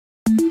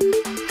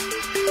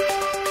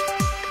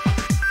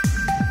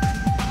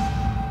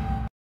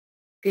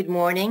Good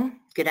morning,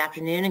 good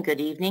afternoon, and good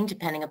evening,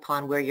 depending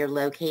upon where you're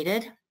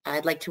located.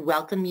 I'd like to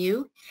welcome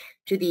you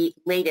to the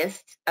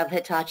latest of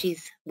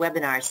Hitachi's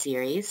webinar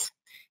series,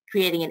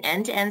 Creating an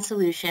End-to-End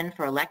Solution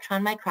for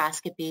Electron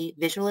Microscopy,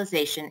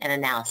 Visualization, and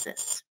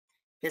Analysis.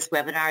 This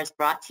webinar is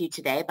brought to you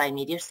today by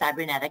Media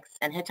Cybernetics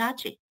and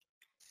Hitachi.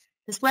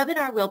 This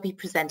webinar will be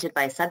presented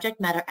by subject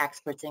matter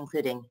experts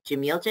including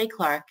Jamil J.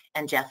 Clark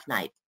and Jeff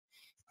Knight.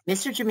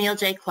 Mr. Jamil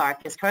J. Clark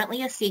is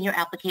currently a Senior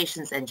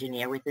Applications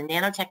Engineer with the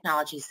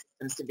Nanotechnology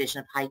Systems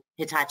Division of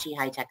Hitachi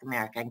High-Tech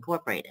America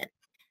Incorporated,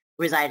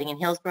 residing in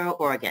Hillsboro,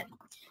 Oregon.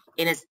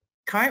 In his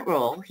current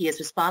role, he is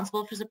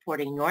responsible for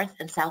supporting North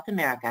and South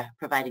America,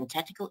 providing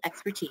technical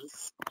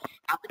expertise,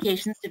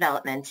 applications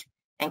development,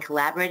 and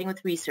collaborating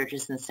with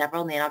researchers in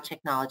several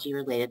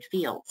nanotechnology-related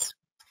fields.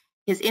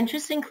 His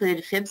interests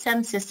include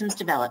FIB-SEM systems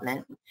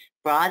development,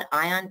 broad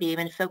ion beam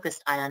and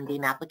focused ion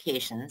beam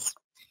applications,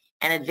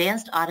 and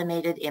advanced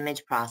automated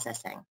image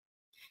processing.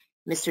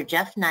 Mr.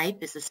 Jeff Knight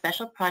is the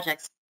Special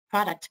Projects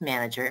Product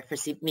Manager for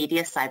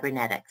Media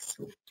Cybernetics.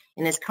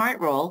 In his current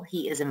role,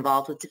 he is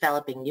involved with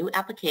developing new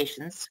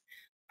applications,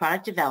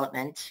 product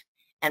development,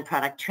 and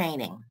product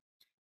training.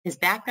 His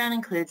background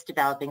includes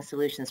developing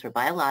solutions for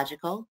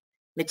biological,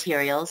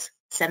 materials,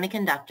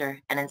 semiconductor,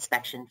 and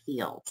inspection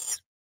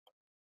fields.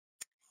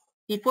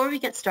 Before we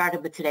get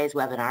started with today's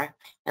webinar,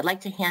 I'd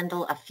like to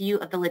handle a few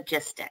of the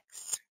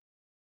logistics.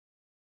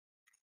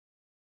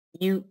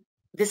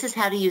 This is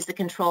how to use the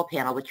control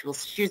panel, which you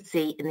should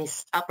see in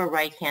the upper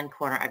right-hand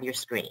corner of your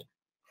screen.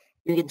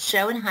 You can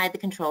show and hide the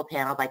control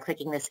panel by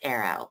clicking this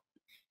arrow.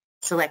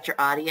 Select your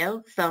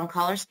audio, phone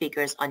call, or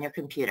speakers on your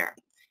computer.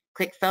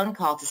 Click phone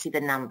call to see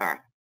the number.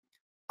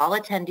 All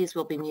attendees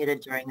will be muted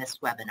during this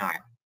webinar.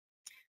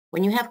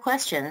 When you have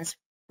questions,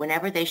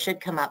 whenever they should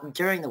come up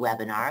during the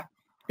webinar,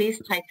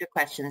 please type your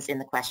questions in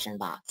the question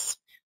box.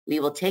 We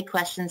will take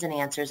questions and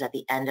answers at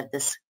the end of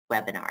this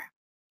webinar.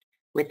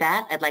 With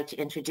that, I'd like to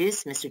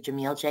introduce Mr.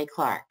 Jamil J.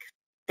 Clark.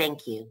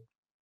 Thank you.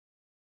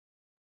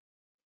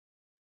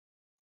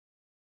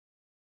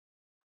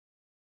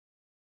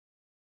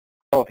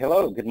 Oh,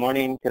 hello. Good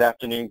morning, good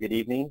afternoon, good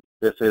evening.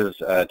 This is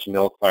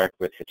Jamil Clark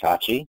with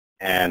Hitachi,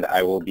 and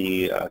I will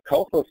be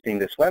co-hosting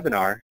this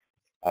webinar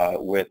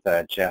with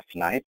Jeff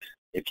Knight,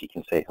 if you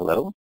can say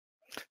hello.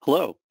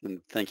 Hello,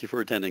 and thank you for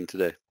attending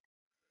today.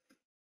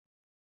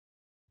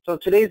 So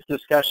today's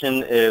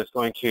discussion is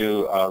going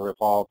to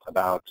revolve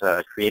about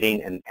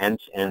creating an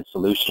end-to-end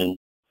solution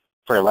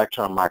for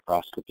electron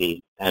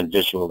microscopy and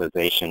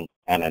visualization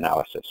and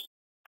analysis.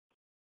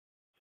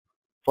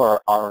 For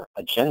our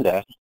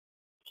agenda,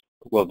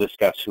 we'll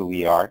discuss who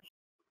we are,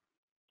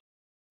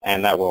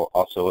 and that will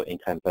also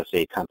encompass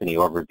a company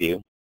overview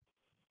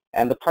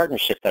and the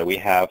partnership that we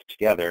have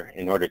together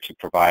in order to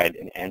provide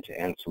an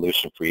end-to-end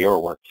solution for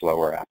your workflow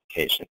or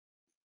application.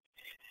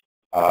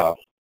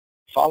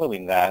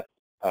 Following that,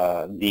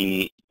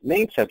 the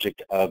main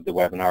subject of the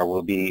webinar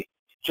will be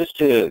just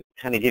to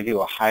kind of give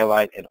you a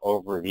highlight and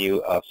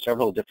overview of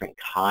several different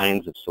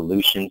kinds of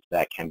solutions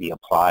that can be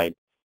applied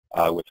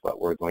with what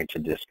we're going to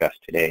discuss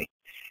today,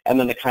 and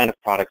then the kind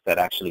of products that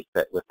actually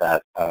fit with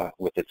that,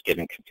 with its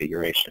given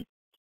configuration.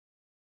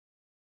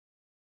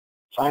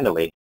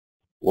 Finally,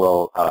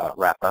 we'll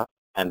wrap up,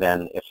 and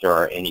then if there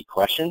are any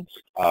questions,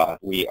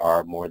 we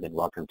are more than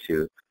welcome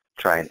to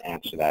try and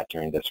answer that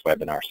during this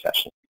webinar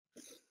session.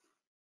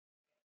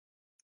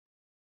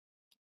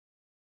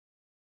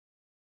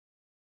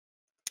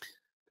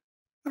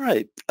 All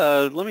right,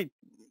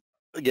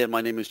 again,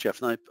 my name is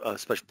Jeff Knight,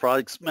 Special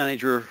Products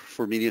Manager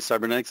for Media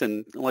Cybernetics,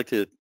 and I'd like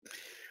to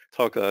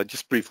talk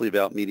just briefly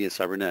about Media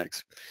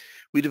Cybernetics.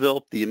 We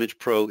developed the Image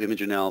Pro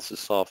image analysis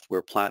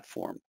software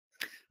platform.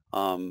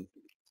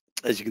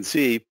 As you can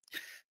see,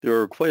 there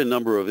are quite a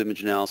number of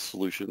image analysis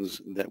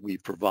solutions that we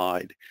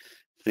provide,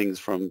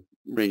 things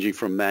ranging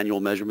from manual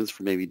measurements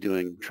for maybe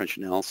doing trench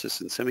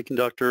analysis in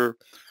semiconductor,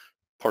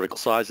 particle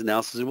size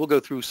analysis, and we'll go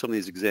through some of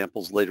these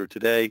examples later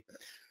today.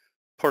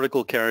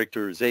 Particle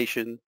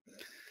characterization,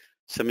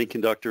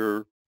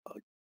 semiconductor,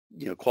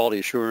 quality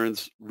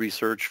assurance,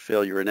 research,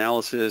 failure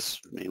analysis,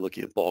 maybe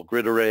looking at ball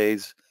grid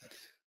arrays,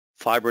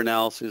 fiber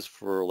analysis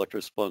for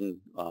electrospun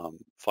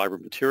fiber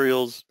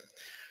materials,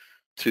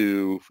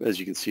 to, as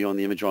you can see on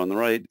the image on the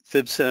right,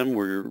 FIB-SEM,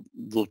 where you're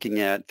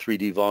looking at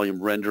 3D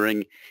volume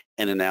rendering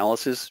and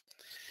analysis,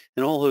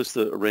 and all host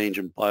a range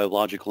of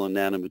biological and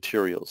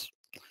nanomaterials.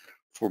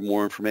 For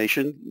more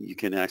information, you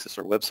can access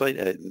our website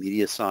at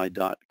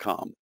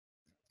mediacy.com.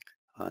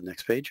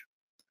 Next page.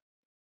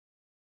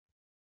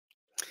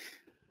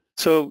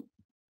 So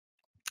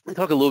I'll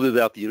talk a little bit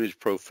about the Image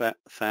Pro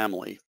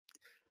family.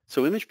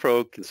 So Image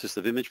Pro consists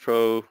of Image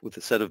Pro with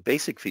a set of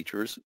basic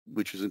features,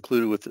 which is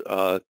included with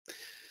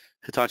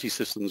Hitachi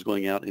systems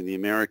going out in the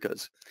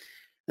Americas.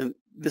 And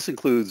this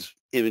includes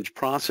image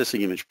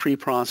processing, image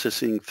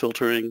pre-processing,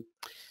 filtering,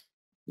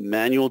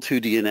 manual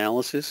 2D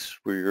analysis,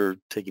 where you're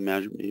taking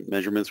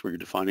measurements, where you're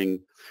defining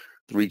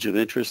the region of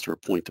interest or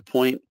point to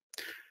point,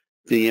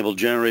 being able to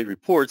generate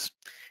reports.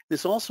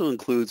 This also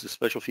includes a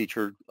special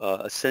feature,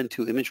 a Send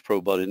to Image Pro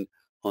button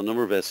on a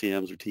number of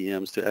SEMs or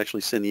TEMs to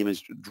actually send the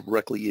image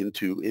directly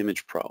into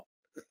ImagePro.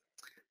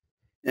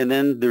 And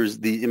then there's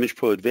the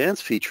ImagePro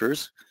Advanced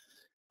features,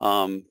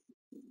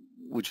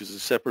 which is a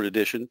separate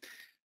edition,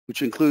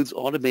 which includes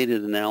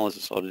automated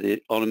analysis,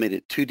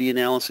 automated 2D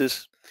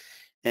analysis,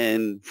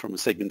 and from a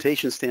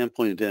segmentation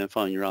standpoint,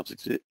 identifying your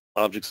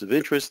objects of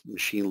interest,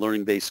 machine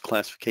learning-based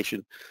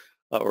classification,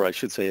 or I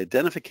should say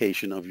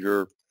identification of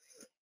your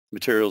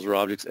materials or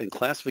objects, and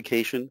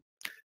classification,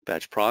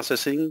 batch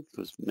processing,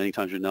 because many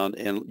times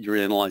you're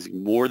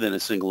analyzing more than a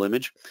single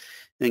image,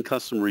 and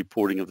custom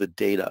reporting of the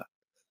data.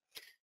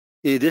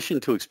 In addition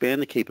to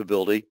expand the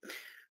capability,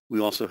 we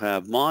also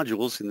have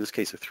modules, in this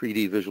case a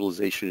 3D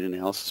visualization and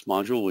analysis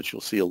module, which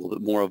you'll see a little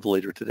bit more of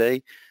later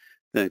today.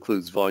 That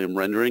includes volume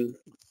rendering,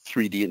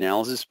 3D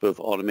analysis, both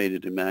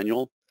automated and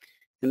manual,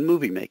 and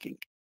movie making.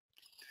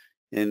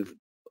 And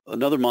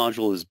another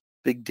module is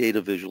big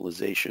data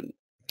visualization.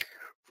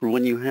 For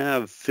when you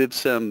have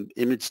FibSem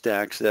image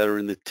stacks that are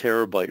in the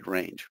terabyte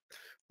range,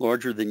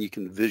 larger than you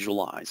can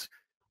visualize.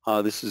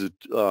 This is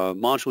a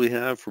module we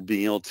have for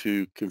being able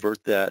to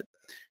convert that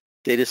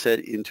data set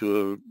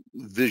into a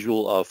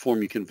visual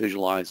form you can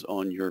visualize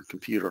on your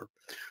computer,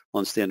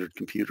 on standard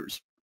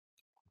computers.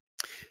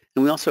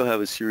 And we also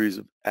have a series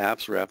of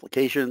apps or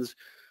applications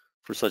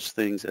for such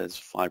things as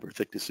fiber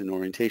thickness and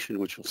orientation,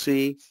 which you'll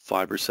see,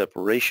 fiber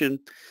separation,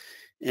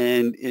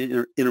 and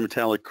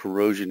intermetallic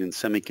corrosion in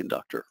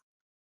semiconductor.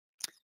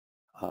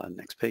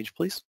 Next page,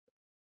 please.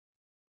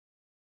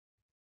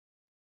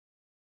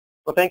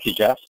 Well, thank you,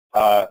 Jeff.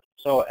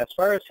 So as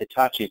far as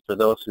Hitachi, for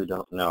those who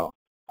don't know,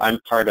 I'm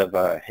part of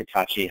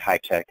Hitachi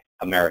High-Tech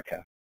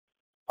America.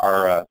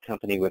 Our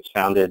company was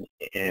founded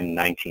in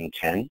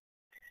 1910,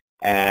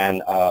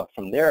 and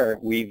from there,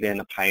 we've been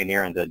a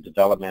pioneer in the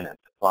development and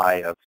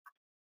supply of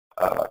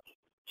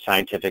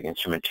scientific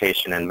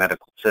instrumentation and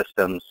medical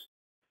systems,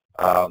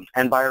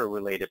 and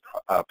bio-related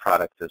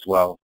products as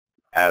well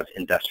as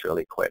industrial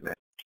equipment.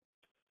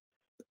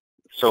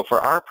 So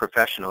for our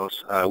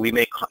professionals, we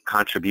make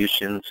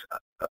contributions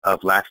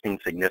of lasting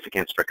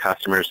significance for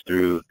customers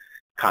through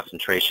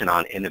concentration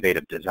on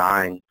innovative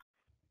design,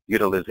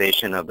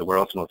 utilization of the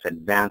world's most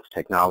advanced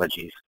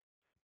technologies,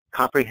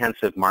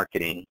 comprehensive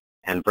marketing,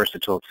 and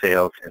versatile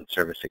sales and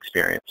service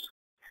experience.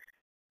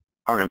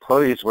 Our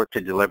employees work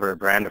to deliver a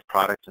brand of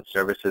products and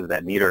services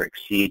that meet or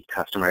exceed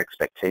customer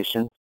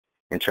expectations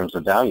in terms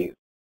of value,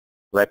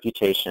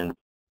 reputation,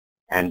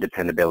 and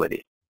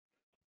dependability.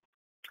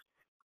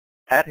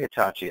 At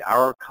Hitachi,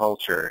 our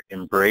culture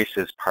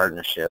embraces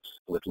partnerships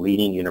with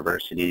leading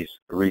universities,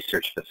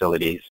 research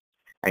facilities,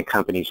 and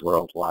companies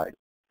worldwide.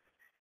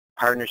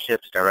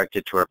 Partnerships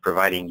directed toward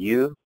providing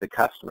you, the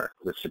customer,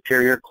 with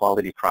superior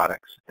quality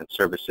products and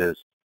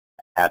services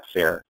at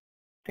fair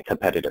and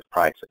competitive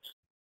prices.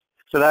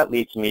 So that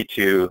leads me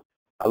to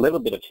a little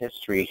bit of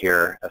history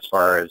here as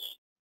far as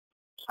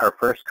our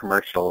first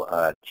commercial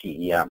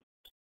TEM.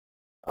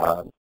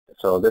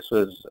 So this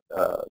was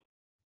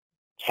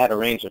had a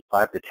range of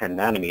 5 to 10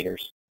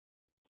 nanometers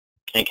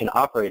and can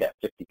operate at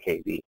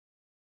 50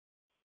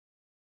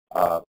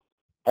 kV.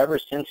 Ever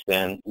since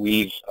then,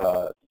 we've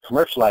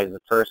commercialized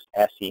the first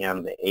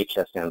SEM, the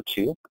HSM2,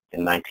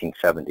 in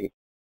 1970.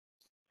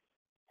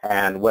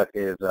 And what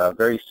is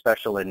very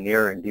special and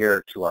near and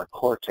dear to our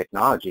core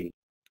technology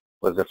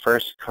was the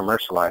first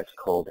commercialized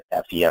cold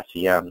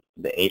FESEM,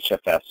 the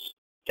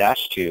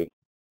HFS-2,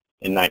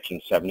 in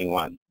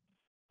 1971,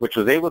 which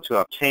was able to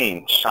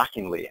obtain,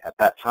 shockingly at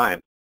that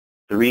time,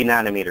 3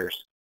 nanometers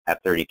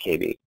at 30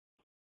 kV.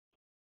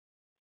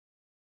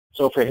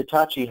 So for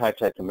Hitachi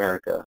High-Tech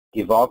America,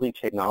 evolving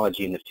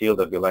technology in the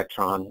field of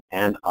electron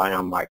and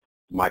ion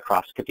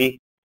microscopy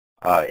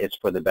is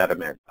for the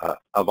betterment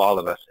of all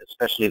of us,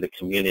 especially the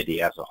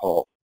community as a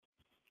whole.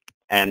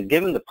 And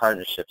given the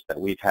partnerships that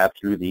we've had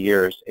through the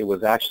years, it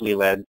was actually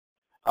led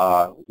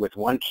with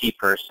one key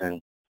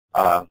person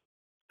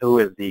who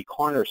is the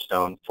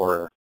cornerstone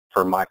for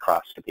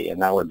microscopy,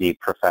 and that would be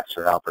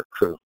Professor Albert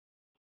Crew.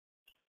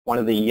 One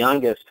of the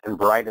youngest and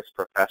brightest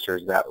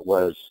professors that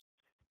was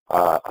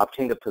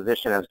obtained a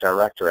position as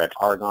director at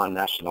Argonne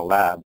National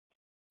Lab.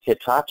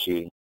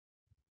 Hitachi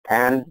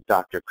and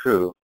Dr.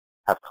 Crew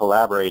have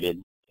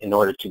collaborated in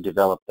order to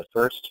develop the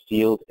first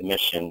field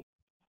emission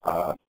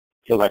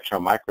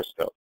electron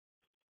microscope.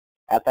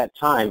 At that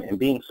time, and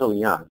being so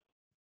young,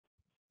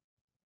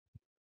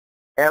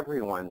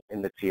 everyone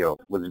in the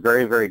field was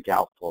very, very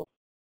doubtful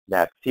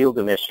that field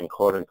emission,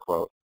 quote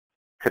unquote,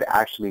 could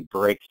actually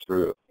break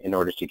through in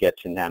order to get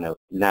to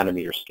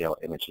nanometer scale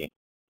imaging.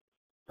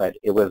 But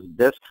it was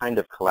this kind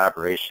of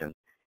collaboration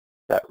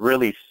that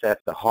really set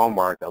the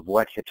hallmark of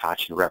what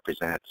Hitachi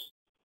represents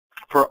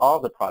for all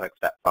the products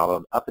that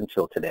followed up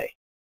until today.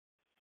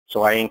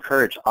 So I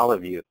encourage all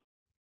of you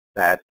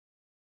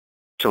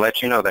to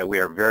let you know that we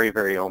are very,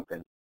 very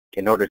open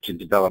in order to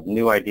develop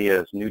new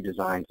ideas, new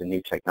designs, and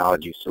new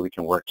technologies so we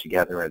can work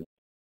together and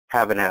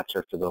have an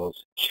answer for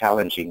those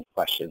challenging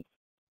questions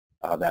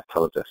that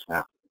pose us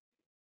now.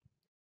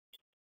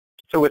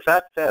 So with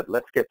that said,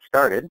 let's get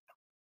started.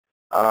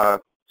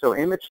 So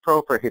Image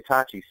Pro for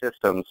Hitachi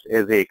Systems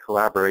is a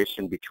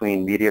collaboration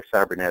between Media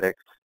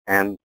Cybernetics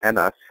and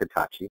us,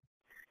 Hitachi.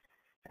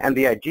 And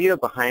the idea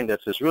behind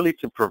this is really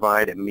to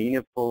provide a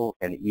meaningful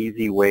and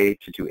easy way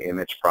to do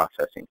image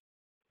processing.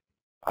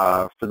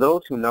 For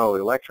those who know,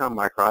 electron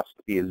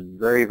microscopy is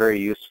very, very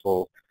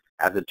useful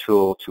as a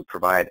tool to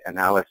provide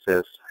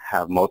analysis,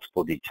 have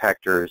multiple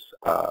detectors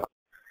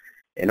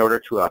in order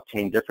to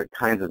obtain different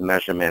kinds of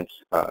measurements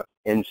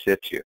in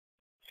situ.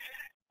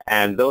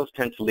 And those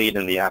tend to lead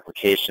in the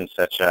applications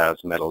such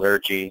as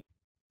metallurgy,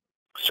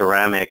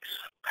 ceramics,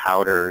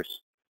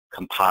 powders,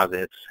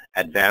 composites,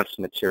 advanced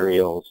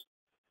materials,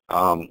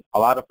 a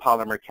lot of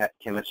polymer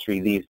chemistry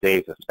these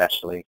days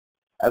especially,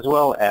 as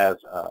well as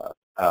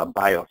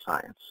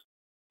bioscience.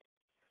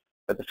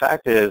 But the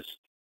fact is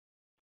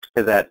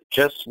that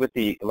just with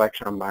the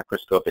electron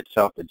microscope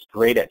itself, it's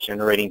great at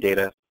generating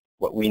data.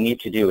 What we need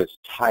to do is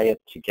tie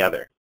it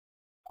together.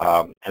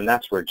 And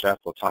that's where Jeff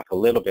will talk a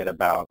little bit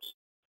about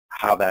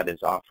how that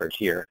is offered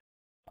here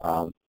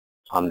on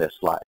this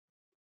slide.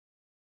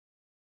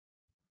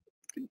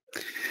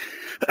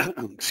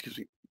 Excuse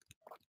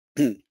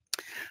me.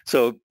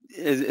 So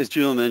as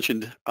Julian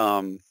mentioned,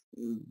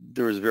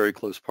 there is a very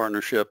close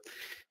partnership.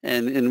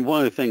 And one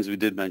of the things we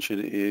did mention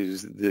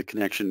is the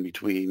connection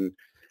between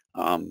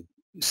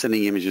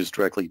sending images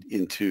directly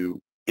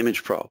into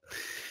Image Pro.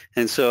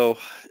 And so,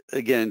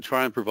 again,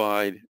 try and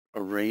provide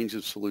a range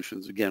of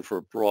solutions, again, for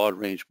a broad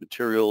range of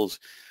materials,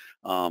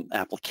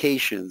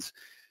 applications.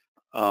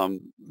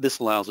 This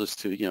allows us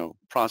to,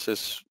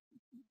 process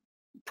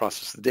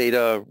the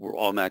data. We're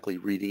automatically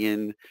reading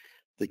in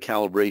the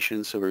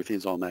calibration, so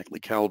everything's automatically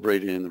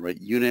calibrated in the right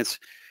units.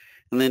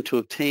 And then to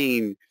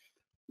obtain,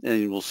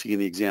 and we'll see in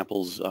the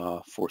examples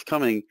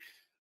forthcoming,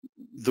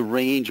 the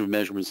range of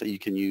measurements that you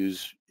can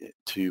use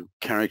to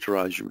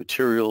characterize your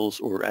materials,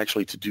 or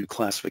actually to do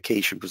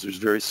classification, because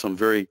there's some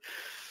very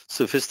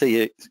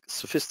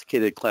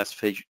sophisticated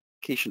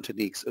classification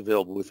techniques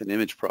available within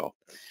Image Pro.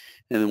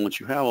 And then once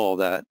you have all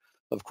that,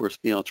 of course,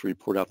 be able to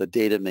report out the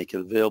data, make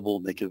it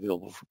available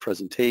for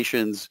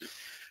presentations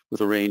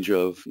with a range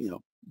of,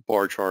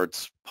 bar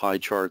charts, pie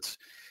charts,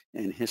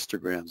 and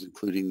histograms,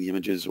 including the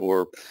images,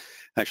 or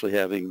actually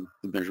having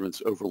the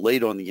measurements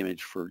overlaid on the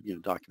image for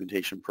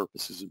documentation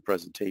purposes and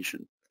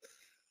presentation.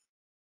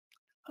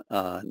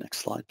 Next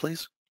slide,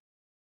 please.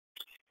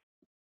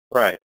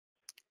 Right.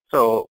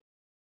 So,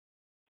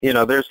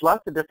 there's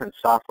lots of different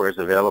softwares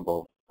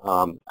available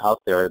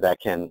out there that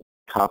can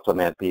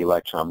complement the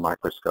electron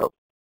microscope.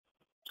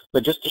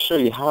 But just to show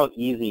you how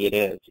easy it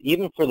is,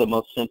 even for the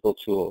most simple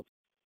tools,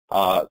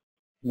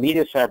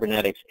 Media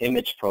Cybernetics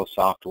Image Pro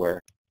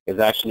software is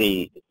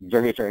actually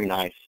very, very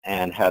nice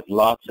and has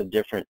lots of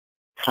different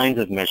kinds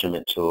of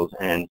measurement tools.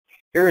 And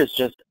here is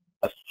just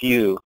a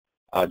few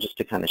just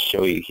to kind of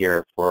show you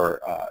here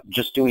for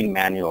just doing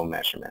manual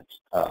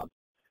measurements.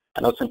 I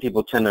know some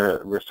people tend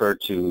to refer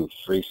to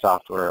free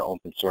software,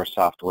 open source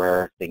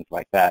software, things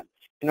like that,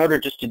 in order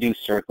just to do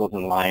circles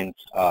and lines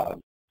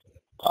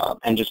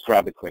and just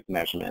grab a quick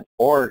measurement,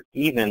 or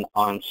even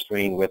on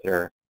screen with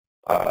their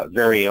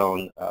very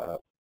own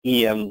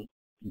EM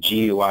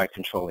GUI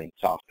controlling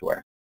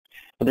software.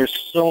 But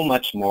there's so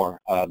much more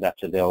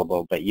that's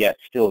available, but yet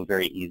still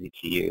very easy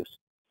to use.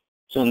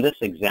 So in this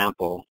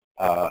example,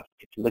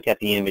 if you look at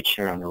the image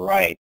here on the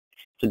right,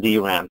 it's a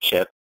DRAM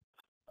chip.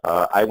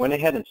 I went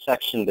ahead and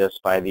sectioned this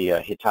by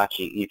the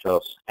Hitachi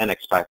Ethos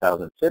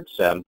NX5000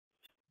 FibSem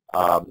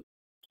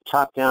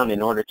top down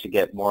in order to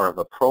get more of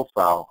a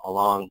profile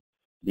along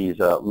these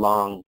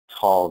long,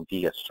 tall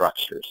via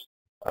structures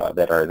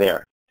that are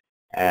there.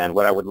 And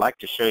what I would like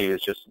to show you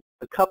is just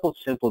a couple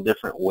simple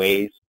different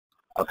ways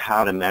of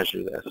how to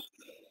measure this.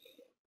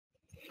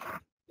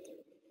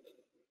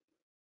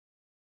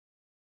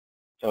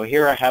 So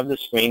here I have the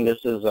screen.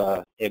 This is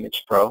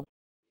Image Pro.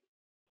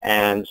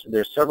 And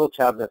there's several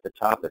tabs at the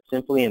top, but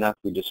simply enough,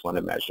 we just want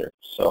to measure.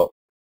 So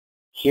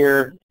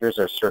here's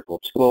our circle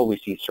tool. We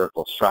see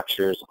circle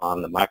structures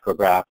on the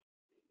micrograph.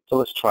 So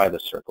let's try the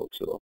circle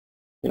tool.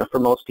 For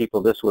most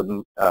people, this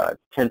would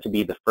tend to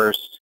be the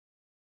first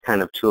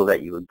kind of tool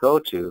that you would go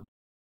to.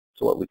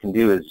 So what we can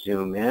do is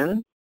zoom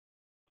in.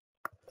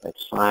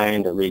 Let's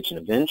find a region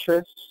of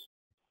interest.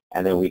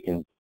 And then we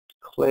can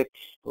click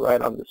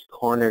right on this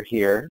corner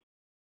here.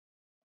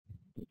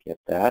 Get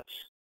that.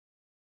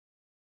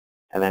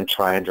 And then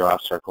try and draw a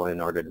circle in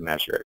order to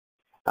measure it.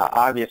 Now,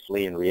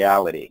 obviously, in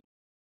reality,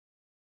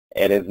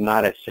 it is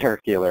not as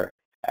circular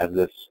as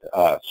this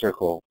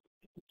circle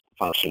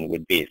function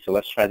would be. So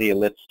let's try the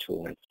ellipse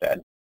tool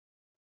instead.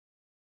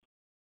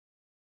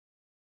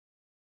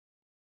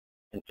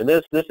 And for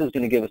this is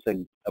going to give us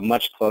a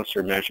much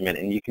closer measurement,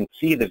 and you can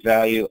see the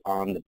value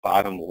on the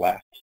bottom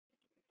left.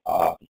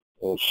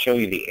 We'll show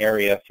you the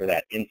area for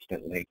that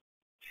instantly.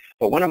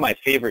 But one of my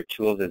favorite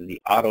tools is the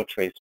Auto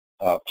Trace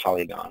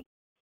polygon.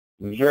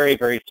 Very,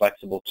 very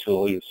flexible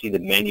tool. You see the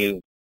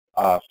menu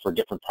for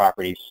different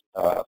properties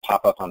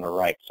pop up on the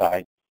right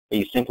side. But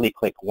you simply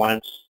click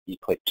once, you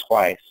click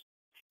twice,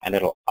 and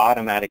it'll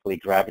automatically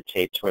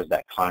gravitate towards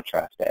that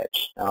contrast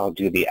edge. Now I'll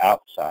do the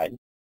outside.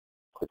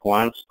 click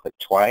once, click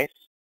twice,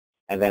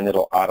 and then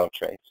it'll auto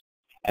trace.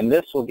 And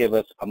this will give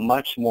us a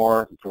much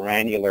more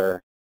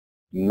granular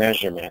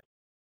measurement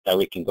that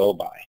we can go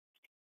by.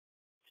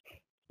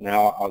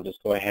 Now I'll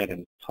just go ahead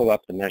and pull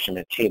up the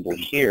measurement table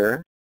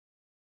here.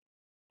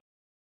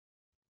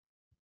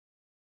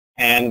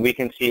 And we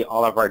can see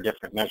all of our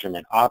different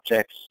measurement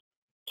objects.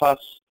 Plus,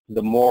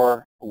 the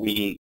more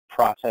we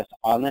process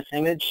on this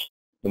image,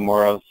 the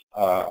more of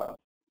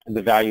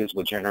the values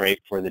will generate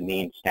for the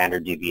mean,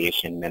 standard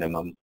deviation,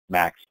 minimum,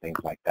 max, things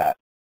like that.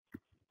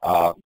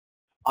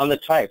 On the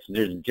types,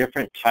 there's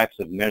different types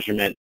of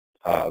measurement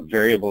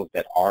variables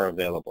that are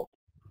available.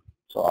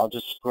 So I'll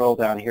just scroll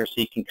down here so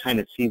you can kind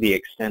of see the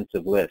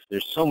extensive list.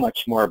 There's so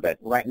much more, but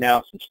right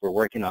now, since we're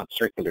working on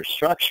circular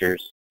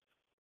structures,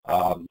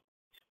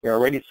 we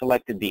already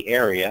selected the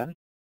area.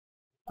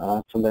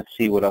 So let's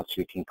see what else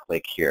we can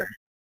click here.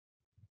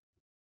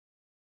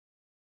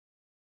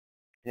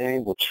 Okay,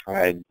 we'll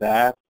try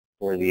that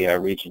for the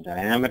region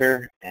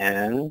diameter,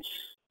 and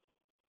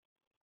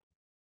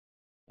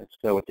let's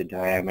go with the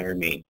diameter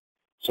mean.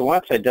 So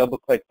once I double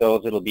click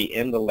those, it'll be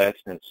in the list,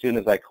 and as soon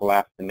as I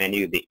collapse the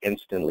menu, they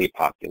instantly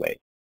populate.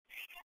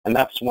 And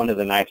that's one of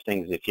the nice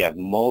things if you have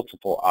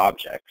multiple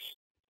objects.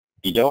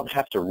 You don't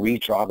have to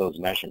redraw those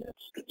measurements.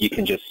 You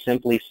can just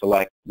simply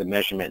select the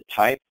measurement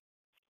type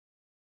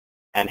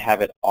and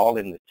have it all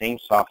in the same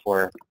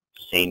software,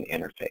 same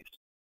interface.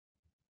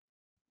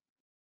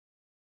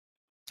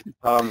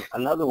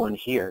 Another one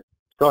here.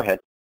 Go ahead.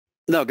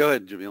 No, go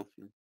ahead, Jamil.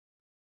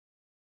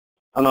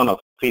 Oh, no,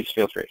 please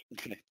feel free.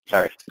 Okay.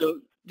 Sorry. So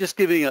just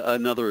giving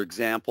another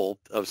example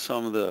of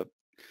some of the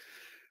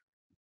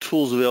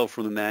tools available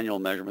for the manual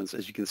measurements.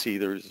 As you can see,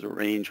 there's a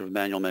range of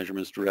manual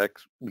measurements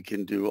direct. We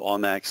can do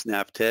automatic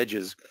snap to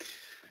edges.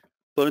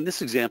 But in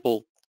this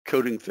example,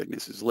 coating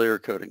thicknesses, layer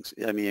coatings.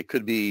 I mean, it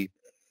could be,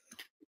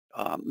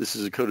 this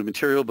is a coated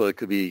material, but it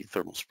could be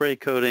thermal spray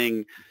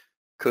coating,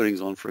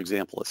 coatings on, for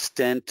example, a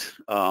stent.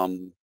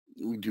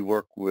 We do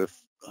work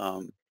with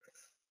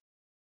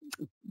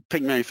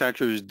paint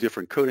manufacturers,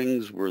 different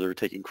coatings where they're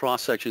taking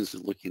cross sections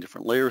and looking at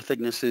different layer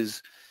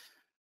thicknesses.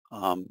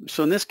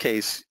 So in this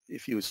case,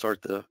 if you would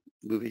start the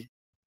movie,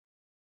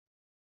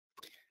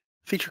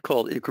 feature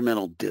called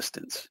incremental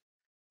distance.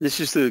 This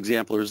is just an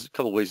example. There's a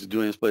couple ways of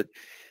doing this, but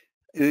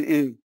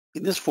in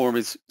this form,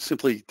 it's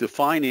simply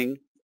defining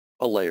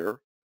a layer,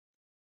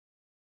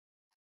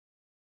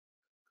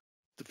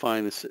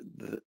 define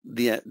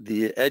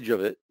the edge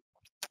of it,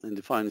 and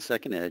define the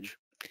second edge.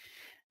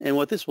 And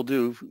what this will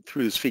do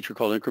through this feature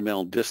called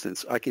incremental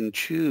distance, I can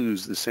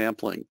choose the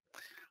sampling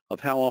of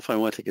how often I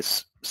want to take a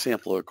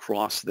sample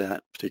across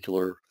that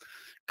particular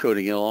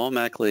coating. It'll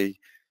automatically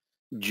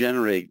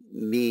generate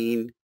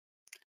mean,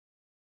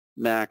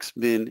 max,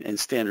 min, and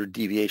standard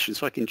deviation.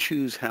 So I can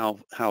choose how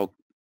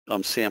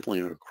I'm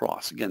sampling it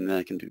across. Again, then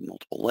I can do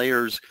multiple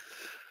layers,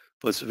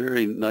 but it's a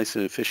very nice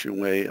and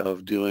efficient way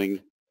of doing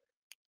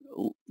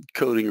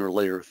coating or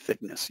layer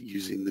thickness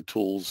using the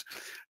tools,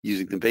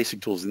 using the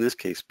basic tools, in this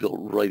case, built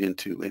right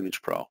into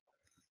Image Pro.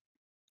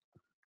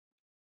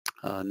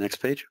 Next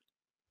page.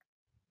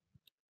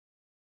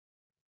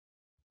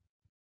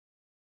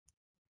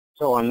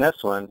 So on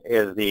this one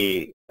is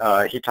the,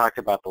 he talked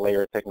about the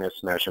layer thickness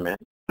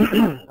measurement,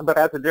 but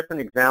as a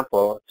different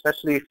example,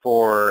 especially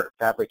for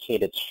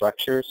fabricated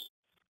structures,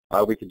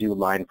 we could do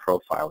line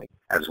profiling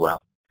as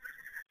well.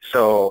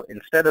 So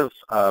instead of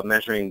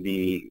measuring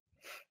the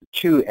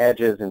two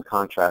edges in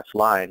contrast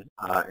line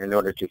in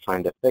order to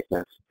find the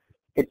thickness,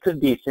 it could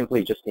be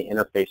simply just the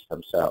interface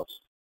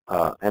themselves,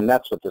 and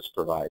that's what this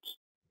provides.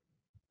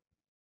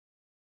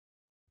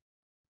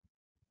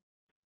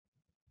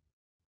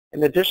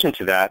 In addition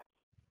to that,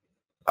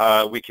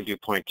 we can do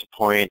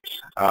point-to-point.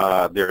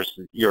 There's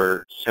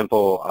your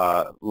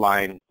simple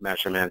line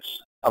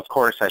measurements. Of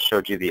course, I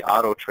showed you the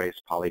auto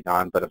trace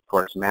polygon, but of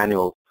course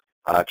manual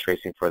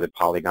tracing for the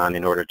polygon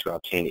in order to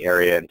obtain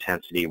area,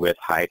 intensity, width,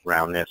 height,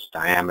 roundness,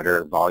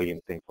 diameter, volume,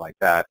 things like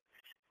that.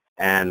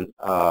 And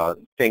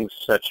things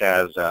such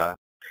as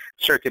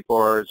circuit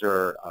boards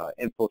or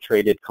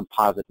infiltrated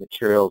composite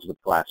materials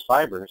with glass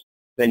fibers,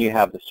 then you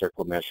have the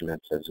circle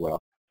measurements as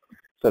well.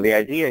 So the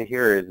idea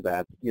here is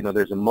that, you know,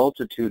 there's a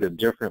multitude of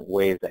different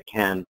ways that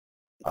can,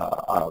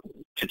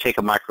 to take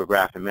a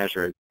micrograph and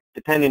measure it,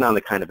 depending on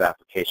the kind of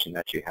application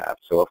that you have.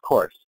 So of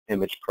course,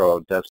 Image Pro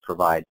does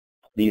provide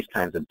these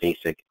kinds of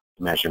basic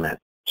measurement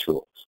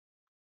tools.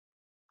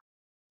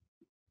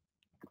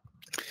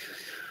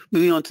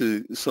 Moving on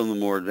to some of the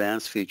more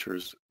advanced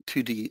features,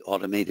 2D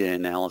automated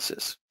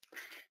analysis.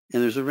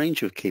 And there's a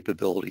range of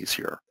capabilities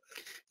here.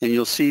 And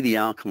you'll see the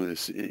outcome of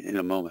this in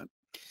a moment.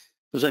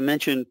 As I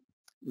mentioned,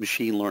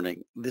 machine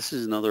learning. This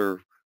is another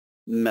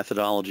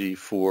methodology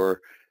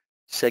for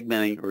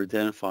segmenting or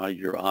identify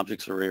your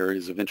objects or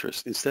areas of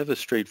interest. Instead of a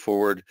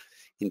straightforward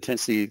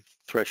intensity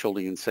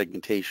thresholding and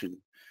segmentation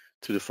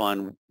to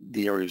define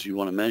the areas you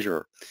want to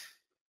measure,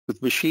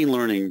 with machine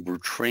learning, we're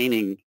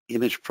training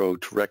Image Pro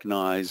to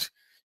recognize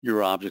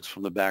your objects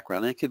from the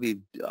background. And it could be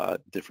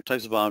different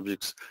types of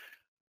objects,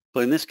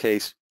 but in this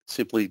case,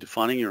 simply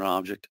defining your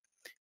object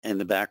and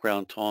the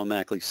background to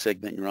automatically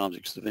segment your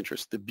objects of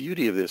interest. The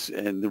beauty of this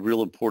and the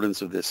real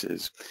importance of this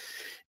is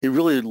it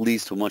really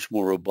leads to a much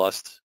more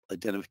robust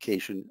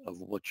identification of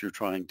what you're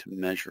trying to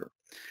measure,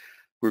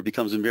 where it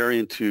becomes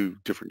invariant to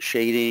different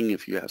shading.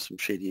 If you have some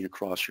shading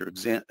across your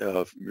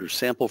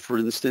sample, for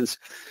instance,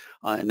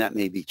 and that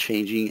may be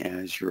changing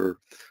as you're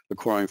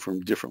acquiring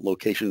from different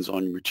locations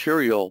on your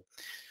material.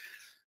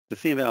 The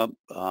thing about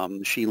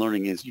machine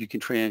learning is you can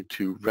train it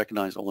to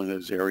recognize only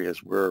those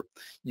areas where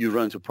you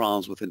run into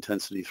problems with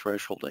intensity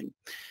thresholding.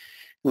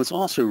 What's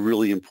also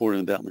really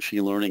important about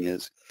machine learning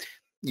is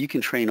you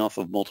can train off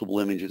of multiple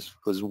images,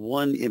 because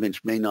one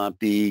image may not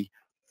be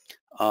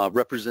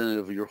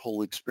representative of your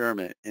whole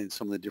experiment and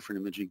some of the different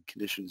imaging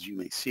conditions you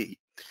may see.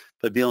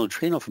 But being able to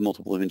train off of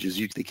multiple images,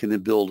 you can then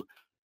build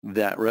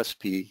that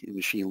recipe in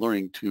machine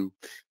learning to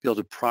be able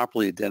to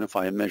properly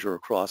identify and measure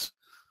across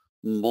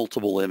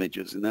multiple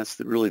images. And that's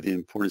really the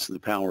importance and the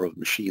power of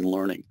machine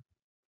learning.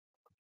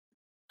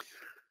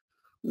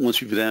 Once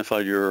you've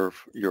identified your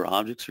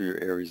objects or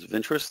your areas of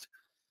interest,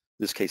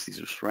 in this case, these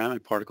are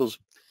ceramic particles,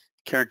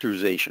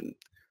 characterization.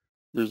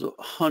 There's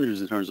hundreds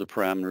and hundreds of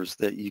parameters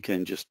that you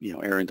can just,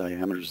 area and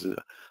diameters is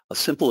a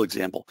simple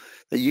example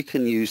that you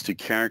can use to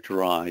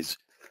characterize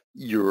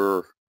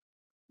your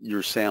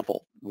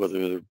sample,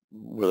 whether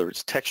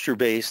it's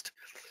texture-based,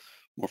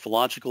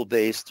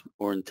 morphological-based,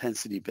 or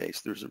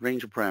intensity-based. There's a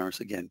range of parameters,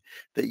 again,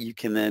 that you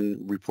can then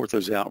report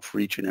those out for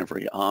each and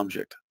every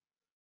object.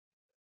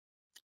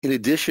 In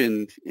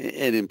addition,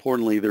 and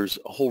importantly, there's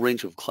a whole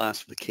range of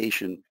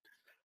classification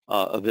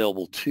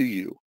available to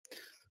you,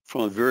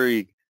 from a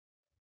very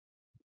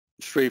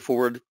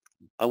straightforward,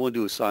 I want to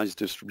do a size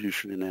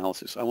distribution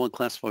analysis. I want to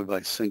classify by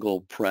a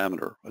single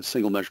parameter, a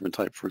single measurement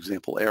type, for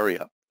example,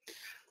 area,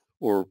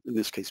 or in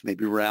this case,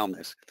 maybe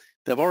roundness.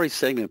 They've already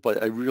segmented,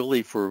 but I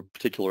really, for a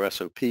particular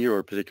SOP or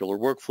a particular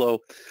workflow,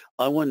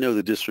 I want to know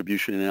the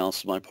distribution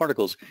analysis of my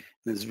particles.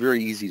 And it's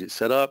very easy to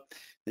set up,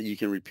 that you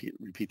can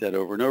repeat that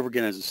over and over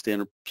again as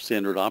a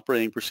standard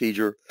operating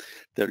procedure,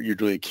 that you're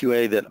doing a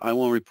QA, that I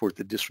want to report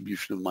the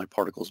distribution of my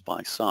particles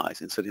by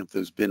size and setting up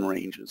those bin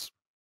ranges.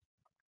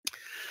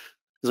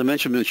 As I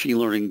mentioned, machine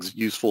learning is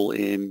useful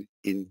in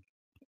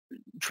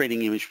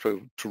training image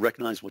pro to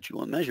recognize what you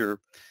want to measure,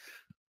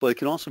 but it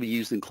can also be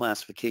used in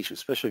classification,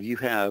 especially if you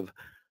have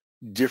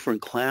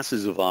different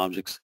classes of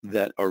objects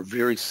that are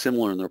very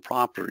similar in their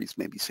properties,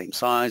 maybe same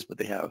size, but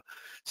they have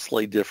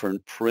slightly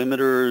different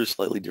perimeters,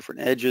 slightly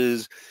different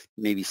edges,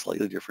 maybe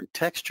slightly different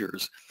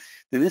textures.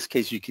 In this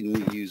case, you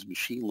can use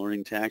machine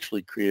learning to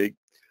actually create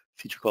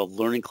a feature called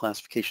learning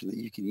classification, that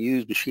you can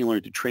use machine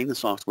learning to train the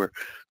software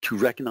to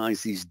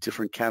recognize these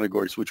different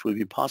categories, which would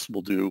be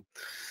possible to do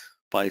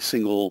by a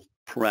single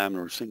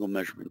parameter, a single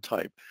measurement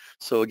type.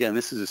 So again,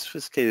 this is a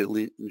sophisticated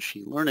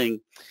machine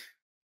learning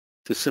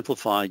to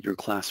simplify your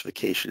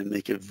classification and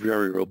make it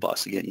very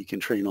robust. Again, you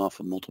can train off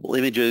of multiple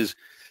images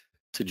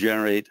to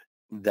generate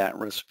that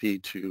recipe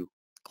to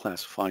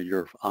classify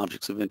your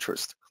objects of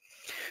interest.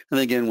 And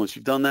again, once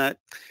you've done that,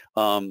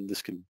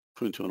 this can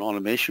put into an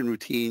automation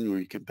routine where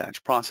you can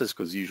batch process,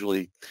 because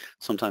usually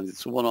sometimes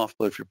it's a one-off,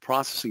 but if you're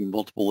processing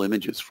multiple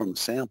images from a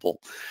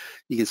sample,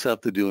 you can set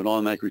up to do an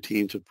automatic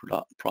routine to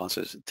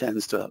process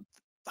tens to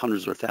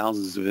hundreds or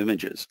thousands of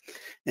images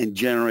and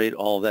generate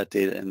all that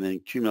data and then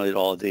accumulate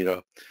all the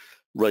data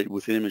right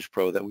within Image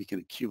Pro, that we can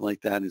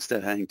accumulate that instead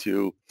of having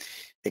to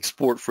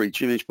export for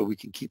each image, but we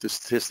can keep the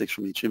statistics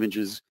from each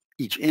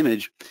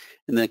image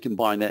and then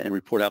combine that and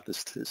report out the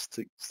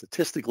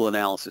statistical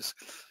analysis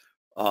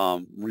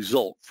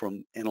result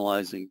from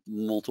analyzing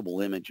multiple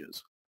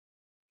images.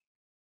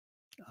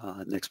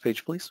 Next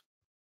page, please.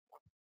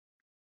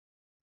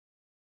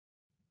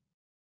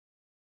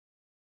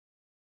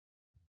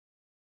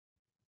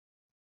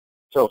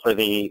 So for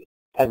the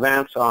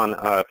advance on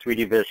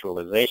 3D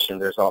visualization,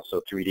 there's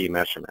also 3D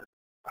measurement.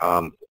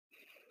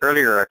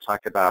 Earlier I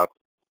talked about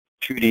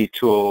 2D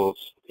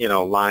tools,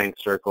 lines,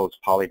 circles,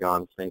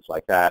 polygons, things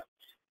like that.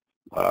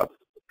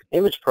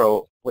 Image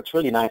Pro, what's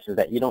really nice is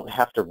that you don't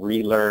have to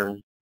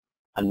relearn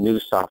a new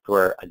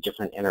software, a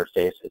different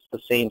interface. It's the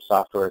same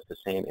software, it's the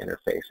same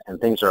interface, and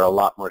things are a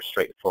lot more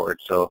straightforward.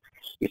 So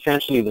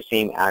essentially the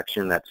same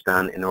action that's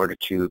done in order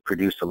to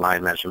produce a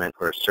line measurement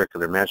or a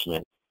circular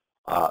measurement,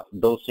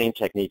 those same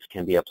techniques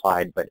can be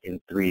applied but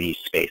in 3D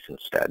space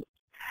instead.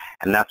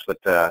 And that's what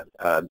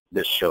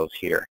this shows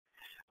here.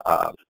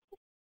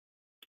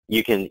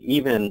 You can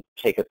even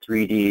take a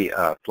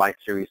 3D flight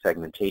series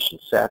segmentation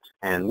set,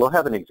 and we'll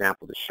have an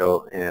example to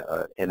show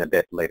in a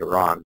bit later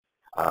on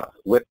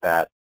with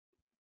that.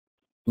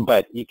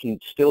 But you can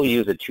still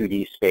use a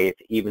 2D space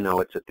even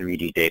though it's a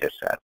 3D data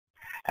set.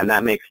 And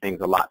that makes things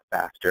a lot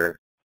faster,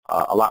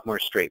 a lot more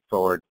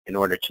straightforward in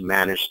order to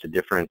manage the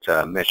different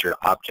measured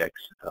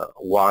objects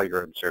while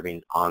you're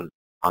observing on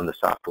the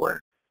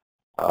software.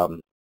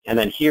 And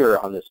then here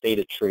on this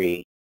data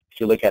tree, if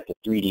you look at the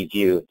 3D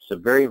view, it's a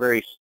very,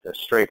 very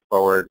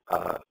straightforward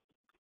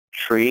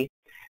tree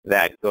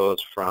that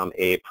goes from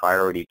a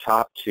priority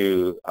top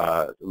to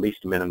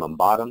least minimum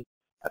bottom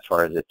as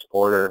far as its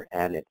order,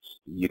 and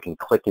you can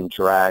click and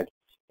drag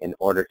in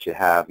order to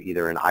have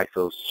either an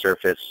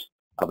isosurface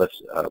of a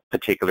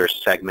particular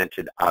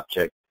segmented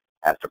object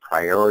as a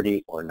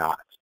priority or not.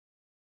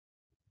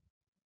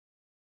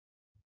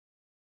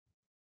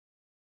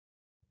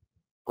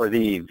 For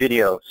the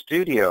Video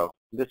Studio,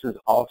 this is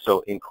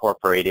also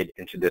incorporated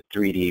into the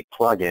 3D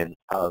plugin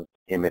of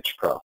Image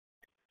Pro.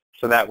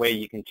 So that way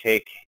you can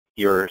take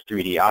your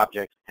 3D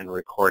object and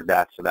record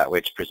that so that way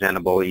it's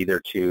presentable either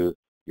to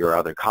your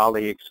other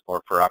colleagues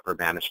or for upper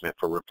management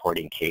for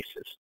reporting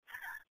cases.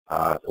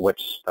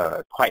 What's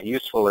quite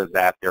useful is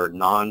that they're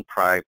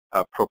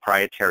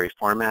non-proprietary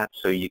formats,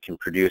 so you can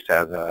produce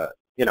as a,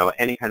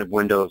 any kind of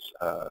Windows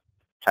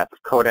type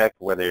of codec,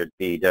 whether it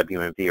be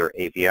WMV or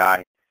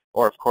AVI,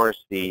 or of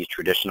course the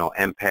traditional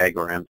MPEG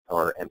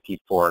or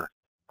MP4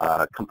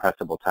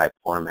 compressible type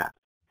format.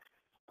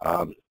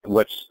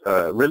 What's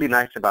really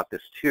nice about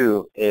this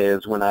too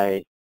is when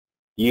I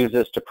use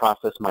this to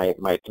process my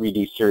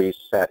 3D series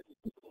set,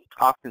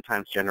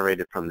 oftentimes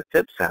generated from the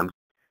FibSim,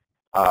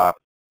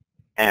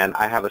 and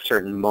I have a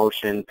certain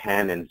motion,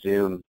 pan, and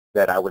zoom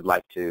that I would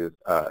like to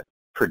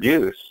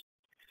produce,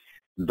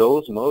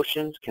 those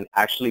motions can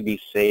actually be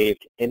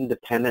saved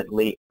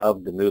independently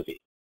of the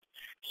movie.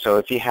 So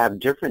if you have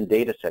different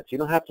data sets, you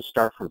don't have to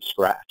start from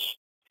scratch.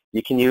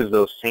 You can use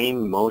those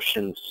same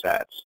motion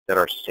sets that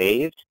are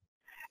saved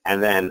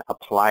and then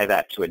apply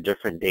that to a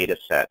different data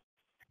set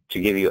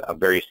to give you a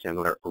very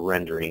similar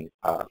rendering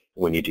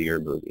when you do your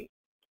movie.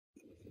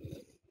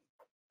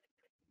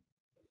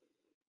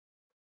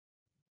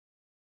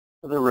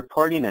 For the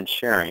reporting and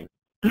sharing,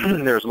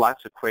 there's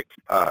lots of quick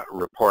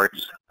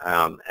reports,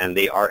 and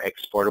they are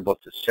exportable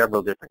to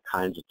several different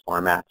kinds of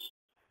formats.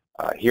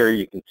 Here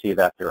you can see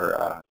that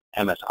they're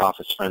MS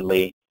Office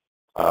friendly.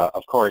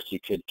 Of course, you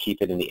could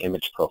keep it in the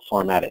Image Pro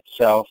format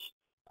itself,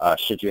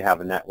 should you have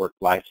a network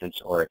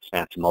license or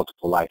expand to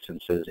multiple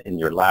licenses in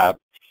your lab.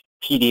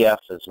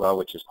 PDFs as well,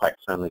 which is quite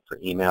friendly for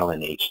email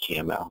and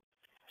HTML.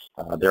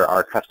 There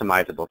are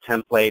customizable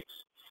templates.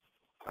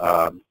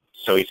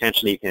 So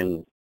essentially you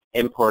can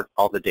import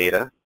all the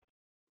data,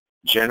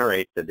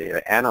 generate the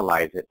data,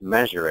 analyze it,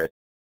 measure it,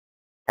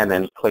 and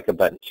then click a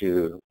button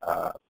to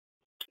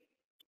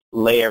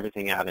lay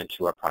everything out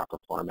into a proper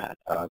format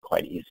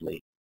quite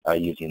easily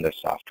using this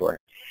software.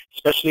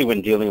 Especially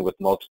when dealing with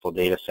multiple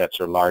data sets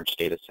or large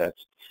data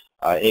sets,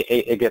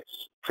 it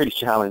gets pretty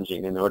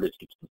challenging in order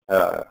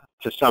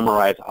to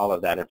summarize all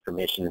of that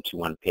information into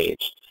one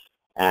page.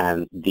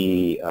 And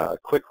the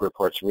quick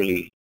reports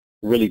really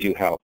do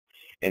help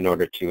in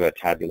order to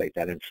tabulate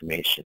that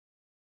information.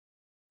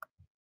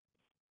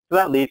 So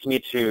that leads me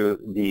to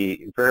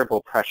the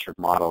variable pressure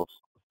models.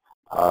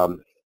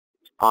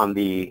 On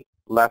the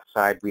left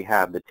side, we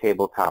have the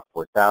Tabletop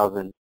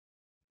 4000.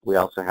 We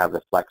also have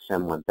the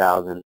FlexSim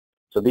 1000.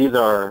 So these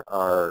are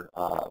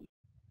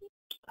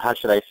how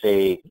should I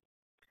say,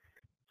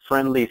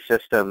 friendly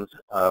systems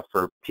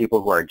for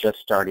people who are just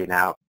starting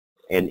out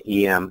in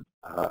EM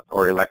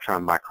or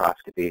electron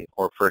microscopy,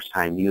 or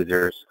first-time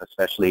users,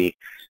 especially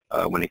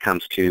when it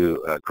comes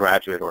to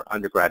graduate or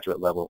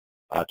undergraduate level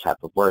type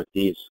of work.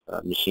 These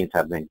machines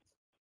have been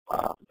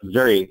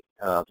very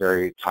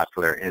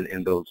popular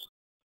in those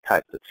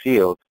types of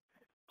fields.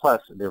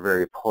 Plus, they're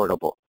very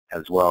portable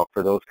as well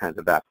for those kinds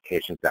of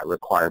applications that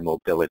require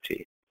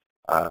mobility,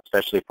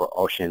 especially for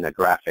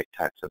oceanographic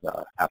types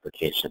of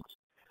applications.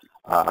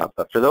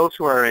 But for those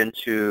who are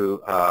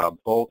into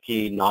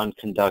bulky,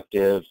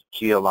 non-conductive,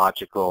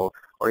 geological,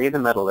 or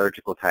even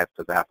metallurgical types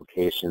of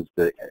applications,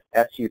 the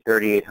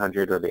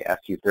SU3800 or the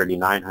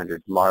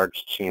SU3900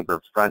 large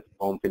chamber front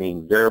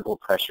opening variable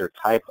pressure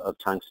type of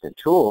tungsten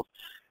tool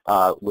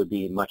would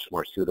be much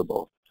more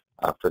suitable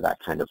for that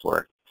kind of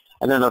work.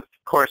 And then of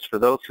course for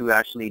those who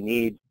actually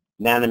need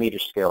nanometer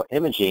scale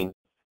imaging,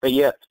 but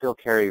yet still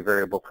carry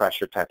variable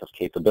pressure type of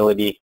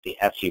capability, the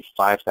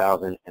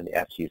SU5000 and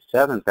the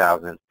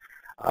SU7000,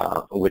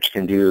 which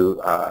can do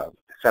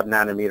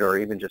sub-nanometer or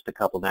even just a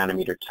couple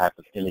nanometer type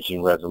of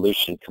imaging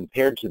resolution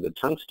compared to the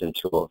tungsten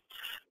tool,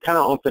 kind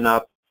of open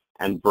up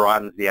and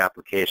broadens the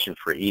application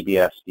for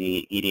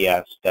EBSD,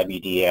 EDS,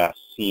 WDS,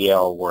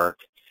 CL work,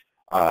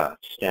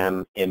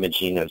 STEM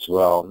imaging as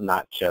well,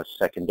 not just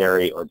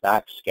secondary or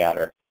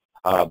backscatter,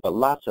 but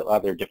lots of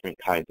other different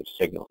kinds of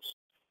signals.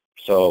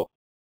 So,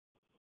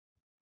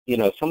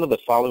 some of the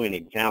following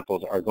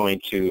examples are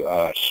going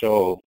to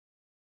show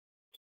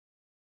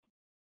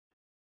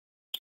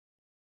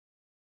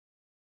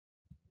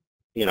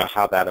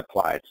how that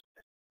applies.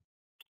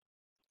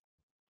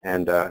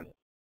 And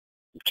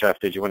Jeff,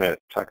 did you want to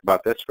talk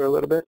about this for a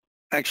little bit?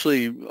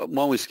 Actually, why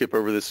don't we skip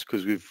over this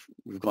because we've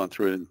gone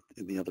through it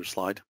in the other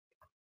slide.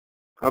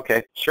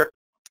 Okay, sure.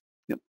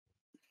 Yep.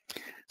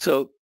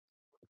 So,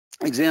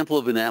 example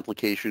of an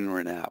application or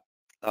an app.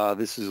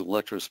 This is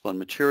electrospun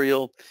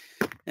material,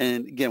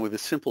 and again with a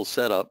simple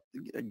setup.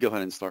 Go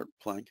ahead and start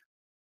playing.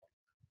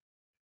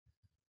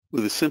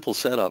 With a simple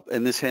setup,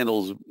 and this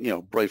handles,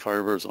 bright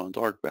fibers on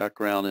dark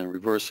background, and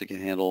reverse, it can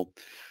handle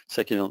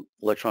second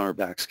electron or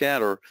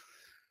backscatter.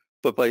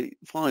 But by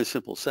following a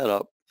simple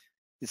setup,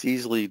 it's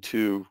easily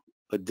to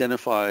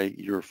identify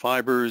your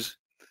fibers,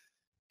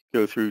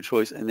 go through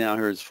choice, and now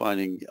here it's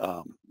finding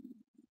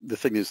the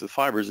thickness of the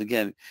fibers.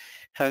 Again,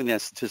 having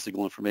that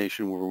statistical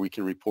information where we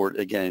can report,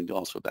 again,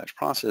 also a batch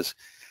process,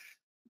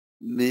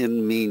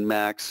 min, mean,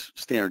 max,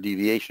 standard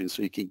deviation,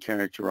 so you can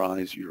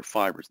characterize your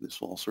fibers. This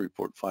will also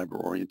report fiber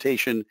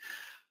orientation.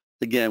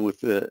 Again, with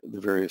the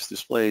various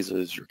displays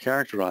as you're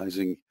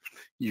characterizing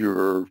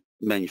your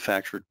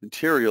manufactured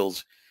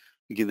materials,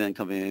 you can then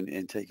come in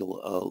and take a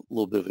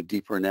little bit of a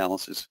deeper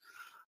analysis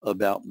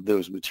about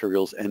those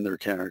materials and their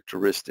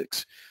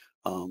characteristics,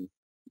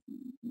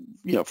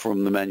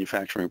 from the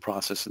manufacturing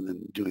process and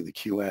then doing the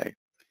QA.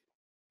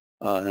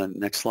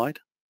 Next slide.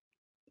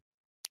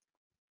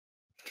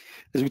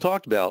 As we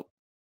talked about,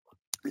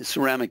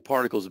 ceramic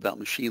particles, about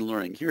machine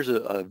learning. Here's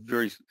a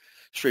very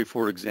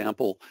straightforward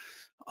example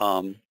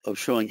of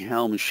showing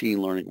how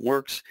machine learning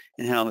works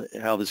and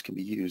how this can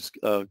be used.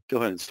 Go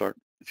ahead and start,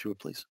 if you would,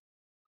 please.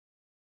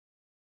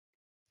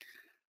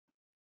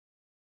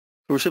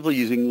 We're simply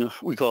using,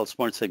 we call it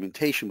smart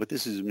segmentation, but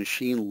this is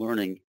machine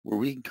learning where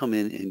we can come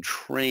in and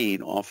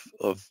train off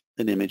of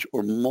an image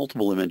or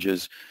multiple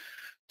images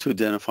to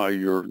identify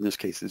your, in this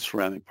case, the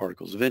ceramic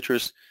particles of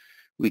interest.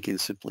 We can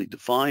simply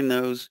define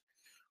those.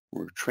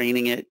 We're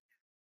training it,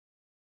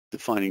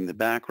 defining the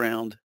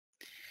background,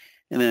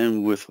 and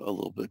then with a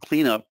little bit of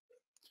cleanup,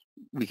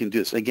 we can do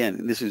this.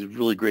 Again, this is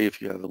really great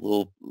if you have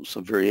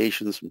some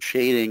variation, some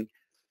shading.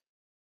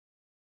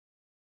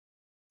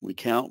 We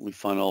count, we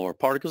find all of our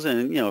particles,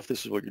 and if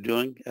this is what you're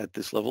doing at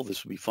this level,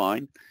 this would be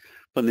fine.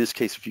 But in this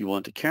case, if you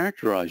want to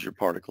characterize your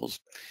particles,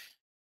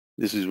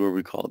 this is where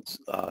we call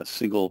it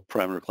single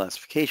parameter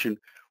classification.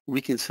 We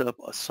can set up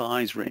a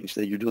size range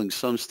that you're doing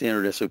some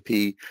standard SOP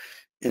in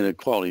a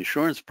quality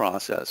assurance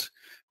process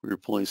where you're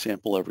pulling a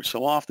sample every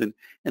so often,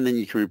 and then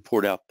you can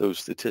report out those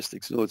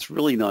statistics. So it's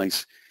really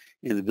nice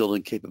in the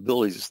building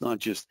capabilities. It's not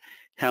just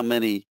how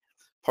many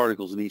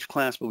particles in each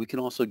class, but we can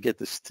also get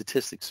the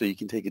statistics so you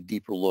can take a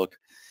deeper look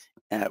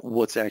at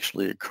what's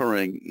actually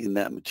occurring in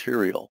that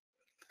material.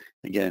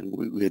 Again,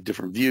 we had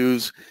different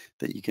views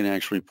that you can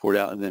actually report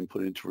out and then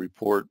put into a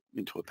report,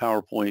 into a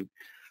PowerPoint,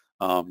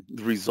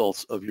 the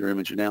results of your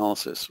image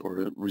analysis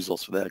or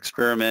results of that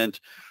experiment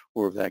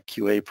or of that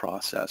QA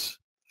process.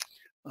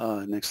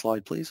 Next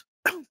slide, please.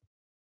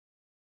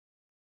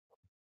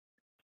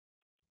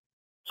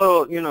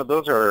 So,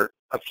 those are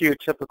a few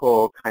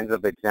typical kinds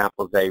of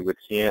examples that you would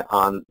see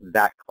on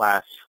that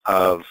class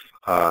of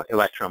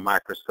electron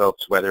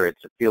microscopes, whether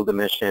it's a field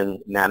emission,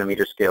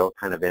 nanometer scale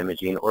kind of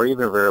imaging, or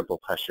even variable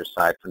pressure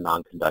side for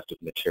non-conductive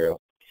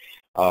material.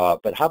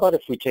 But how about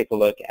if we take a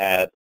look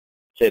at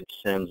FIB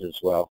SIMs as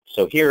well?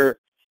 So here,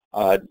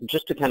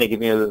 just to kind of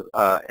give you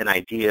an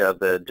idea of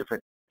the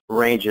different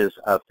ranges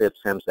of FIB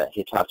SIMs that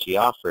Hitachi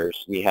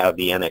offers, we have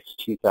the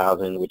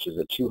NX2000, which is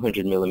a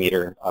 200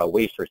 millimeter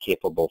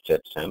wafer-capable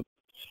FIB SIM.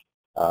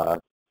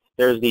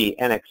 There's the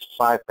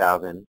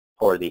NX5000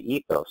 or the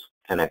Ethos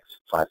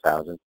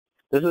NX5000.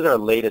 This is our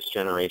latest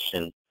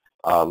generation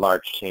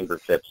large chamber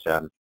FIB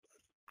SIM.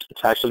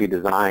 It's actually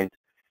designed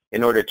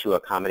in order to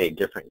accommodate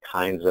different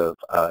kinds of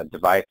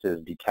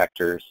devices,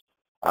 detectors,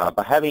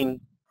 by having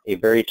a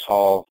very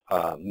tall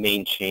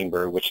main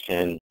chamber which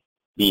can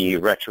be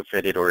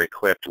retrofitted or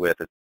equipped with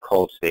a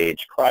cold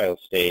stage, cryo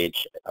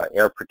stage,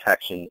 air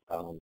protection,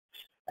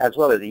 as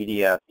well as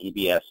EDF,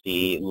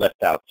 EBSD,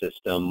 lift-out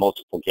system,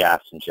 multiple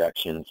gas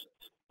injections,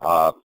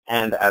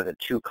 and as a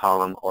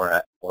 2-column or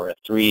a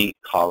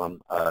 3-column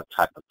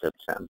type of FIB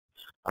SIM.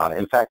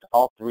 In fact,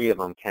 all three of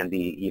them can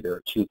be either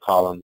a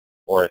 2-column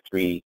or a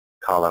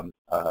 3-column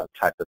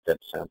type of FIB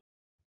SIM.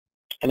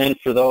 And then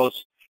for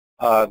those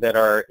that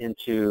are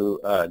into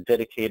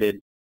dedicated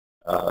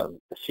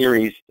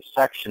series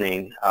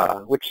sectioning,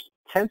 which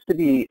tends to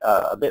be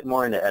a bit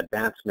more into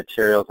advanced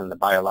materials in the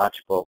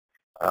biological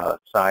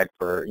side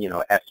for,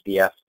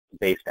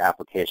 SBF-based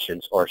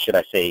applications, or should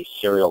I say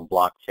serial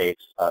block face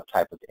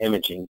type of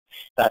imaging,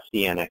 that's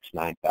the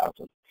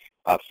NX9000.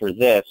 For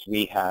this,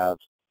 we have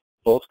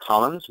both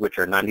columns, which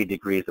are 90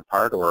 degrees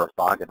apart or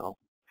orthogonal,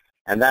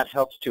 and that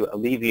helps to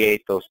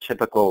alleviate those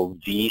typical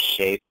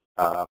V-shaped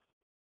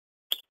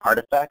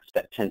artifacts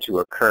that tend to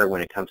occur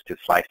when it comes to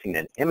slicing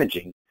and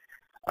imaging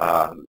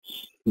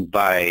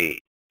by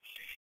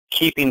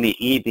keeping the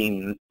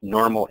E-beam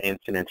normal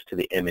incidence to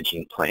the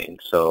imaging plane.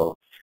 So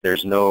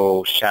there's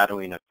no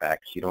shadowing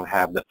effects. You don't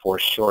have the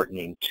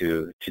foreshortening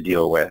to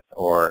deal with,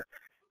 or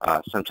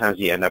sometimes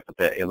you end up with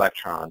the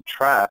electron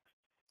trap,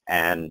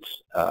 and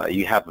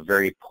you have a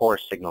very poor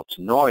signal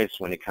to noise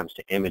when it comes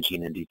to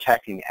imaging and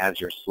detecting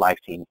as you're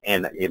slicing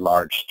in a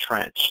large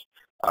trench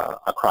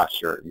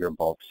across your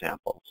bulk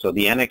sample. So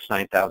the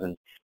NX9000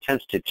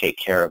 tends to take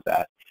care of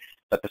that.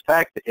 But the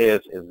fact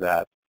is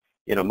that,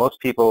 most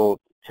people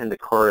tend to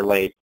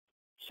correlate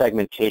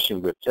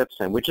segmentation with FIB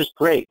SIM, which is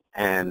great,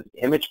 and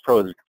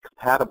ImagePro is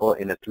compatible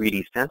in a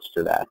 3D sense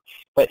to that,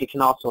 but it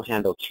can also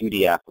handle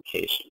 2D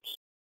applications.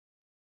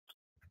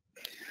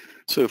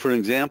 So for an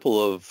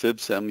example of FIB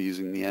SIM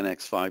using the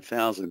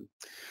NX5000,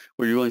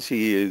 what you're going to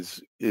see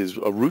is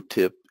a root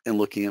tip and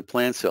looking at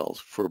plant cells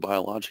for a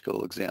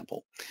biological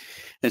example.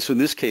 And so in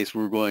this case,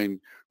 we're going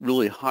to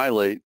really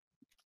highlight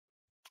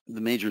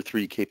the major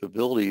three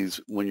capabilities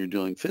when you're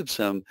doing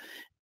FibSim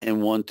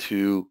and want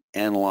to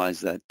analyze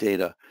that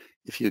data.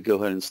 If you go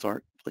ahead and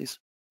start, please.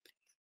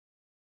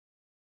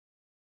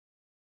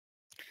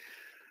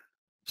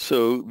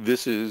 So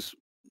this is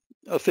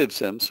a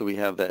FibSim, so we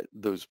have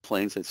those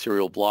planes, that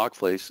serial block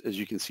place, as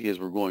you can see as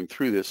we're going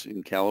through this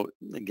in calibrate,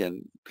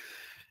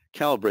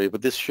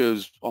 but this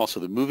shows also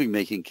the moving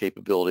making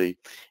capability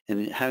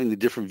and having the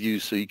different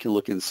views so you can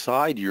look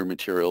inside your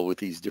material with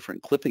these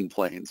different clipping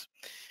planes.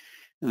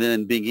 And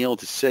then being able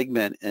to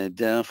segment and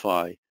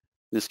identify, in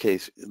this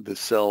case, the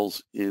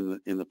cells in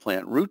the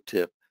plant root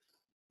tip,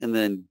 and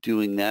then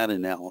doing that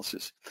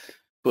analysis.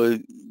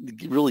 But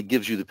it really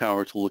gives you the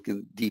power to look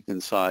deep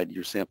inside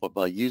your sample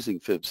by using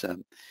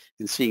FibSim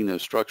and seeing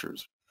those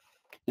structures.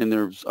 And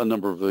there's a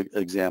number of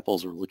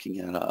examples. We're looking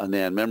at a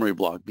NAND memory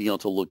block, being able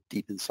to look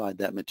deep inside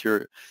that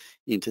material,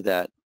 into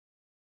that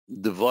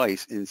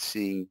device, and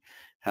seeing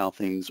how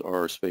things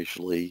are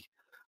spatially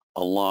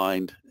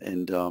aligned,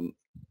 and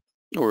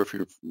or if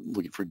you're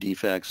looking for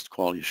defects,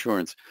 quality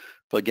assurance.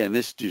 But again,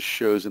 this just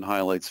shows and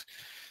highlights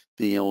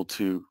being able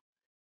to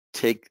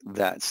take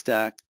that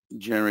stack,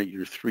 generate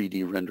your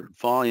 3D rendered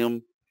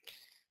volume,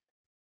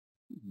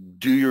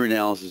 do your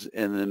analysis,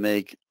 and then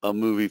make a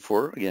movie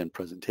for, again,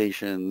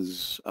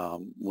 presentations,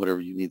 whatever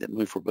you need that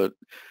movie for, but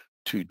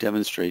to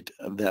demonstrate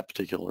that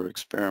particular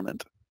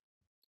experiment.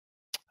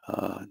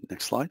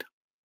 Next slide.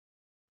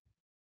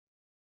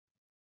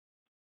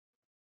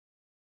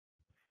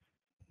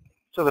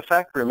 So the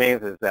fact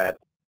remains is that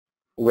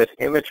with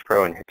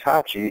ImagePro and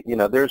Hitachi,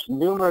 there's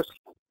numerous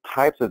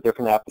types of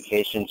different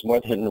applications, more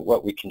than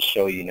what we can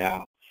show you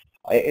now.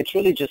 It's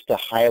really just to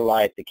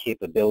highlight the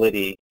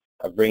capability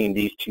of bringing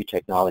these two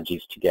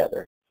technologies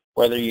together.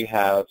 Whether you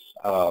have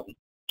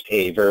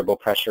a variable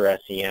pressure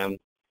SEM,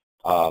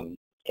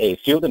 a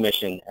field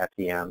emission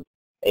FEM,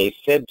 a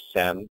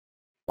FibSim,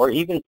 or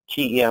even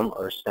TEM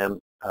or STEM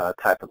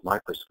type of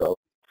microscope,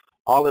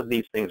 all of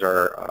these things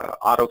are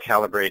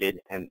auto-calibrated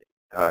and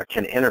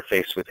can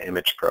interface with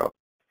ImagePro.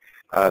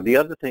 The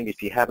other thing,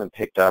 if you haven't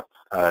picked up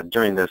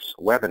during this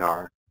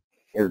webinar,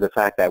 is the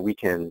fact that we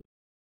can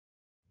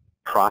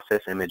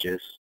process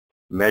images,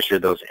 measure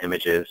those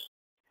images,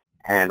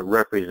 and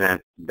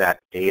represent that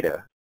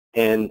data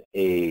in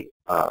a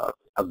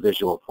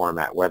visual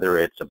format, whether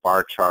it's a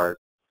bar chart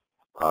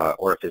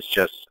or if it's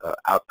just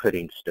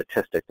outputting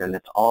statistics. And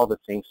it's all the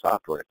same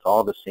software. It's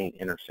all the same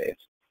interface.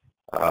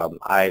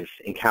 I've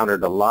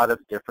encountered a lot of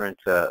different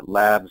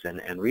labs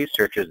and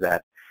researchers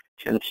that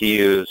tend to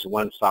use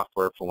one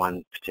software for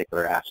one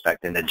particular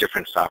aspect and a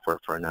different software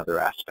for another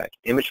aspect.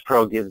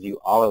 ImagePro gives you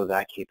all of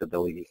that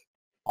capability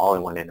all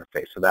in one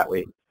interface. So that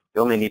way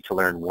you only need to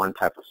learn one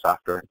type of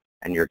software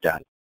and you're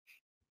done.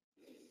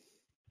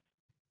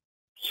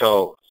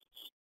 So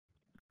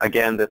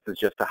again, this is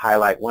just to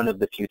highlight one of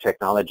the few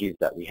technologies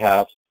that we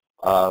have,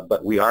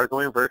 but we are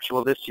going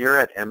virtual this year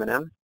at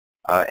M&M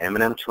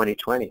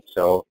 2020.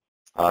 So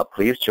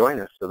please join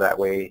us so that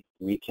way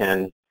we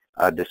can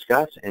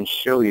discuss and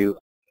show you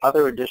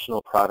other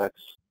additional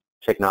products,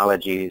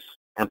 technologies,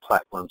 and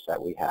platforms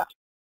that we have.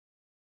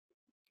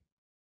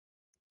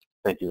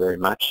 Thank you very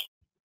much.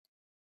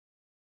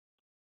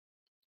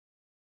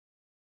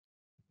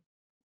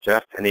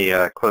 Jeff, any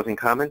closing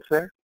comments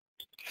there?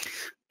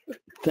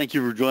 Thank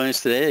you for joining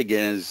us today.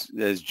 Again,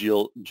 as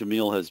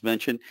Jamil has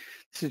mentioned,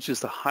 this is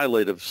just a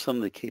highlight of some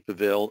of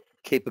the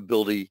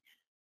capability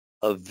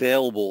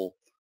available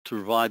to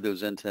provide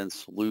those end-to-end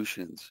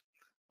solutions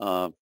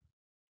to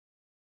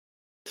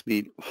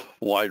meet a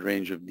wide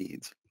range of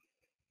needs.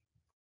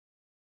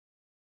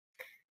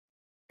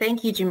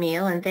 Thank you,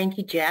 Jamil, and thank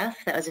you,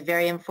 Jeff. That was a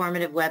very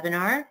informative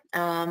webinar.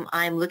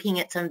 I'm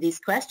looking at some of these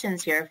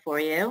questions here for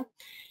you.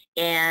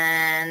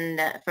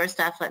 And first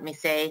off, let me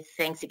say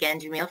thanks again,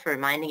 Jamil, for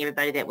reminding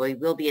everybody that we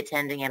will be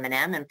attending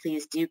M&M, and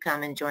please do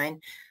come and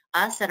join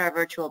us at our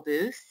virtual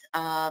booth.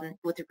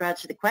 With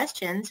regards to the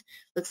questions,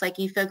 looks like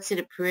you folks did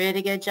a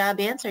pretty good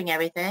job answering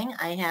everything.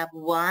 I have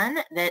one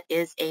that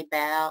is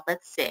about,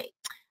 let's see,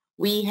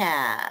 we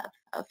have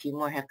a few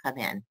more have come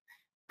in.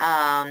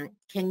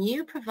 Can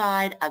you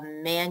provide a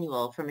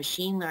manual for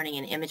machine learning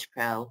in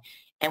ImagePro,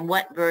 and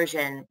what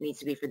version needs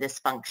to be for this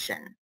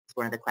function? It's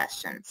one of the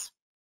questions.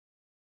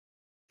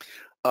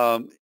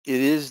 It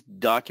is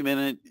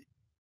documented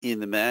in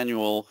the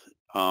manual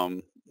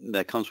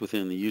that comes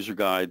within the user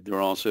guide. There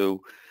are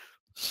also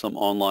some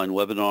online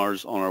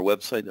webinars on our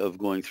website of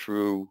going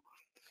through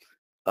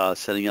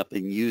setting up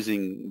and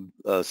using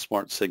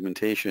smart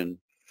segmentation.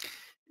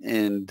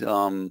 And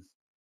I'm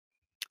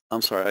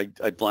sorry,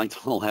 I blanked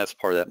on the last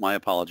part of that. My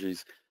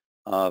apologies.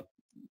 What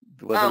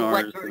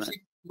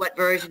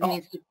version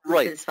needs to be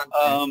right. for this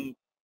function?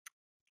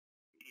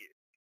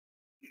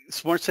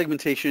 Smart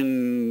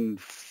segmentation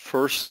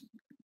first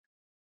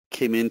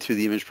came into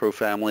the ImagePro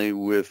family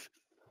with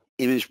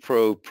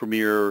ImagePro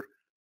Premiere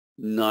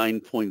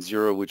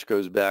 9.0, which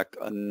goes back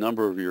a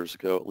number of years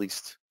ago, at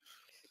least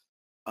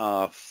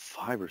 5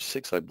 or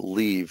 6, I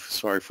believe.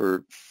 Sorry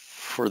for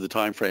the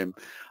time frame.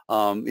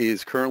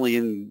 Is currently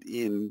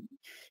in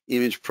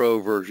Image Pro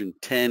version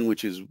 10,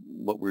 which is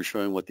what we're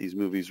showing what these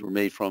movies were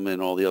made from,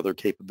 and all the other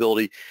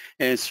capability.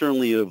 And it's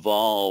certainly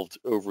evolved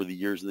over the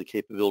years in the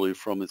capability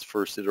from its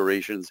first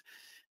iterations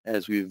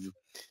as we've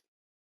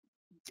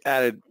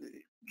added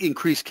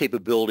increased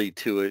capability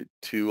to it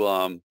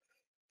to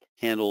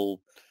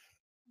handle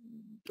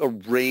a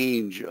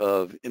range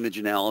of image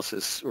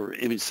analysis or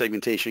image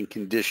segmentation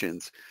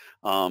conditions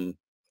to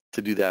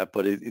do that.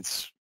 But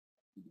it's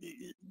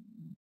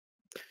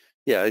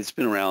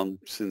been around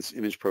since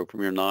Image Pro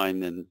Premiere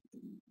 9 and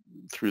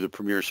through the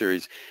Premiere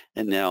series,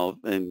 and now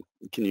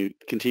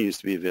continues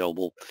to be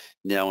available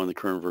now in the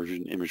current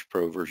version. Image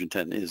Pro version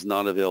 10 is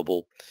not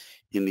available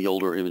in the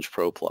older Image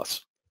Pro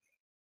Plus.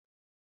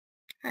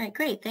 All right,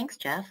 great. Thanks,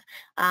 Jeff.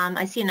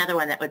 I see another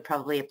one that would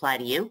probably apply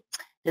to you.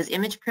 Does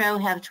Image Pro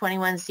have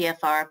 21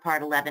 CFR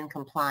Part 11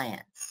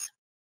 compliance?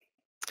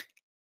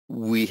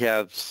 We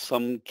have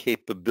some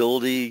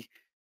capability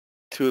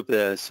to it, but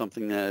as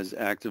something that is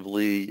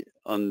actively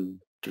under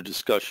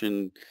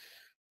discussion.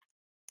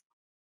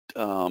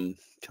 How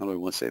do I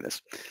want to say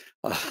this?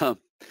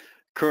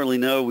 Currently,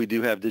 no, we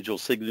do have digital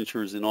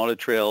signatures and audit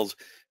trails,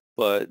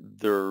 but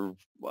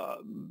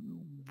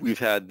we've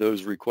had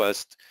those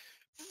requests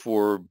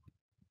for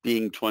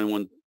being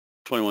 21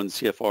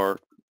 CFR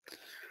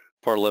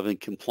Part 11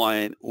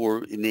 compliant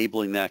or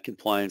enabling that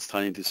compliance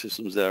tying into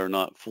systems that are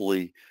not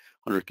fully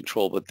under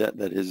control. But that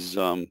is,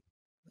 I'll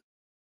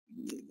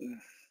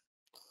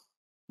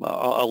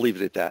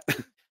leave it at that.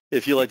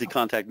 If you'd like to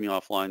contact me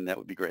offline, that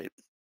would be great.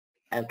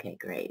 Okay,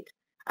 great.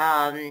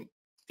 And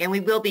we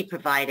will be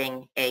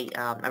providing a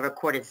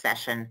recorded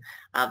session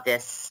of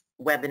this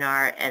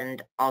webinar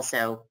and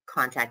also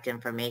contact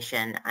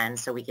information, and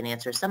so we can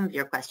answer some of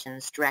your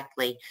questions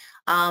directly.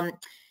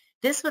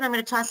 This one I'm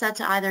going to toss out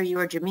to either you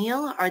or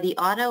Jamil. Are the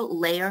auto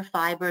layer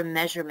fiber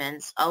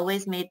measurements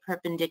always made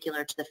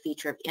perpendicular to the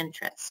feature of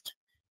interest?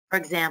 For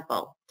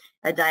example,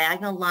 a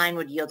diagonal line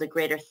would yield a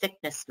greater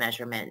thickness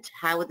measurement.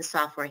 How would the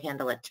software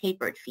handle a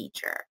tapered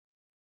feature?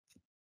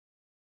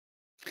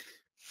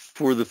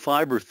 For the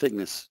fiber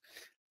thickness,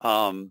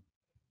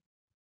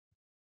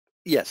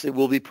 yes, it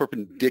will be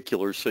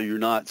perpendicular, so you're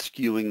not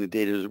skewing the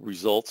data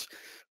results.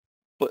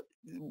 But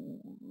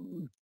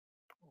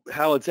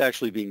how it's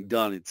actually being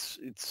done, it's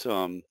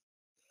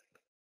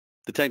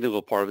the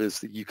technical part of it is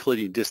the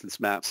Euclidean distance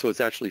map. So it's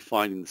actually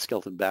finding the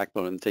skeleton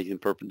backbone and taking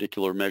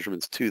perpendicular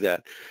measurements to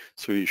that.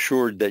 So you're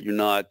assured that you're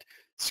not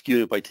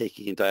skewing it by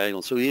taking a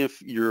diagonal. So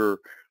if your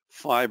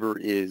fiber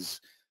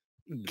is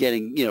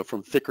getting,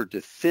 from thicker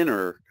to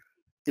thinner,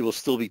 it will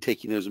still be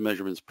taking those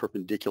measurements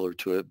perpendicular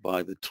to it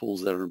by the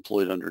tools that are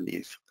employed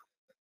underneath.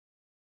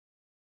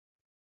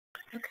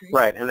 Okay.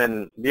 Right, and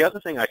then the other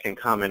thing I can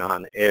comment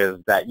on is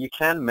that you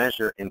can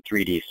measure in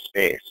 3D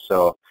space.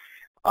 So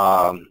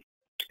although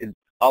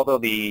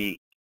the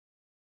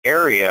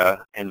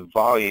area and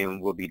volume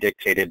will be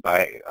dictated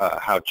by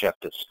how Jeff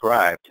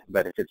described,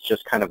 but if it's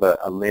just kind of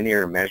a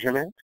linear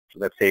measurement,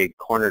 let's say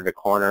corner to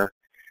corner,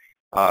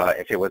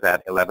 if it was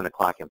at 11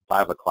 o'clock and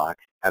 5 o'clock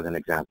as an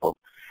example,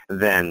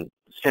 then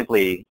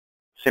simply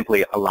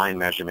a line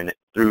measurement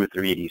through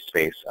 3D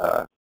space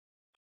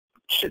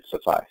should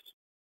suffice.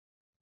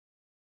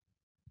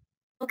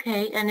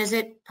 Okay, and is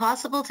it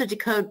possible to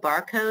decode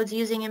barcodes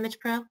using Image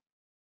Pro?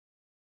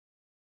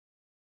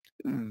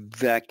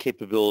 That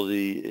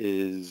capability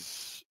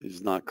is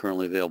not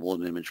currently available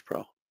in Image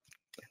Pro.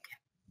 Okay.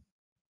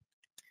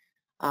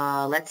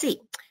 Let's see.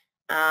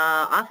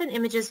 Often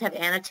images have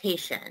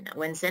annotation.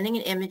 When sending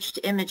an image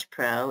to Image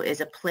Pro,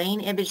 is a plain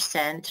image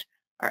sent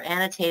or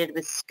annotated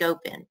with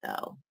scope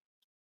info?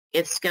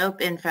 If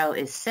scope info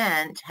is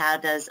sent, how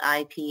does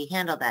IP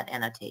handle that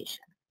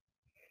annotation?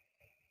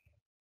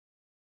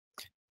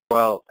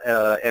 Well,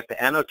 if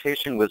the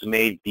annotation was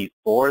made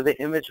before the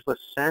image was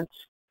sent,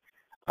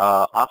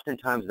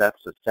 oftentimes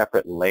that's a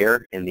separate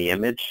layer in the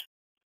image.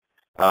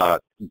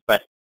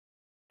 But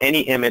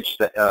any image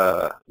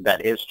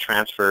that is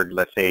transferred,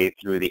 let's say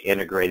through the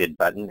integrated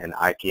button, an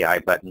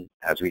IPI button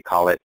as we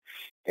call it,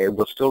 it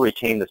will still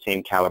retain the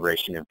same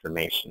calibration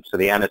information. So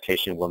the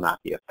annotation will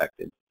not be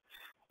affected.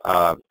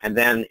 And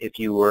then if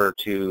you were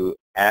to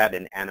add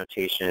an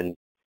annotation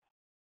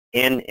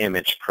in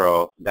Image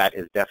Pro, that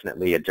is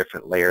definitely a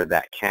different layer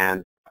that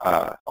can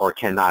or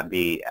cannot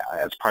be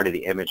as part of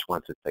the image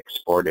once it's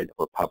exported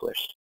or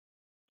published.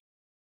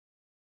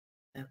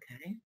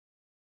 Okay.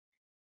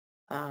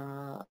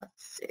 Let's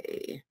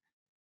see.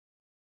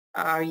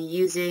 Are you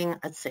using,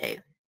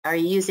 are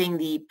you using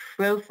the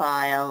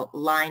profile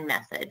line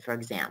method, for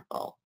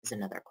example, is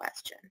another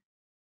question.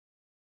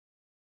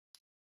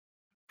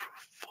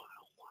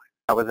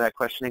 How was that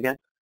question again?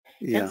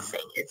 Yeah. Let's see.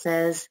 It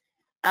says,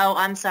 oh,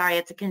 I'm sorry.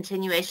 It's a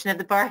continuation of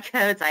the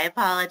barcodes. I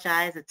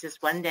apologize. It's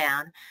just one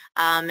down.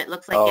 It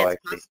looks like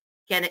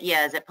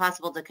is it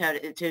possible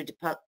to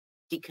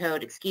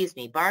decode, excuse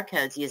me,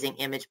 barcodes using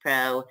Image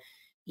Pro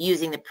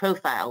using the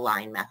profile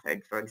line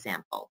method, for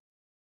example?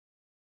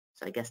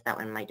 So I guess that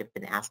one might have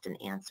been asked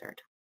and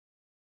answered.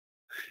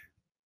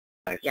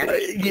 Yeah,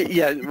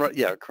 right.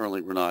 Yeah,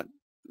 currently we're not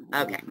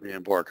okay.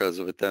 barcodes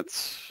of it.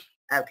 That's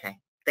okay.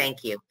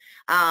 Thank you.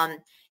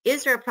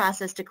 Is there a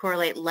process to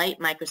correlate light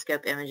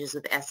microscope images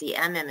with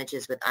SEM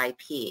images with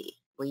IP?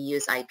 We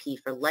use IP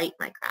for light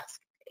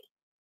microscopy.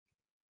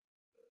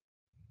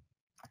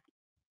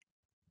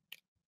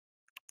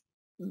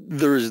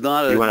 There is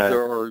not a, wanna,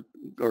 there are,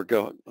 or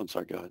go, I'm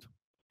sorry, go ahead.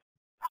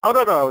 Oh,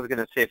 no, I was going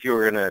to say if you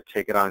were going to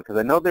take it on, because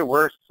I know there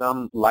were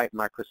some light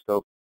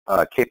microscope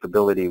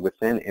capability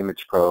within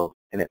ImagePro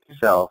in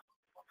itself.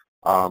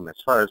 As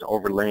far as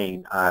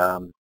overlaying,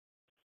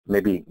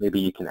 maybe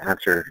you can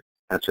answer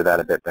that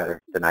a bit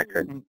better than I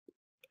could.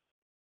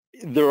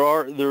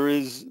 There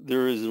is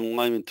an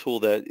alignment tool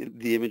that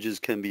the images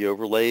can be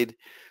overlaid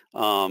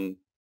and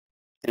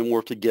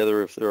work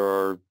together if there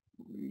are,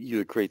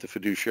 you create the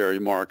fiduciary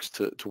marks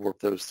to work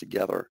those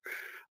together.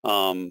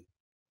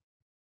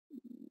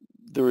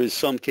 There is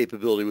some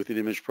capability within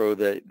ImagePro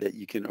that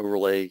you can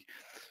overlay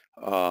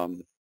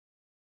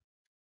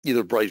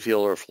either bright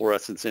field or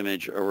fluorescence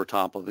image over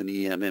top of an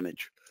EM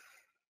image.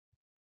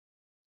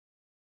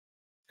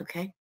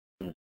 Okay,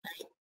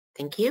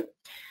 thank you.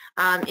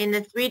 In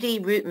the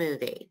 3D root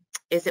movie,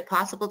 is it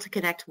possible to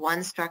connect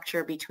one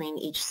structure between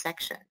each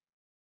section?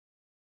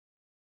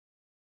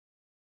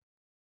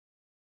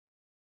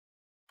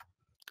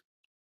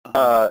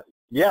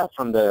 Yeah,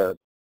 from the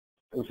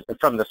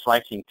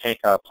slicing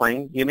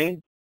plane, you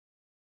mean?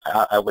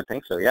 I would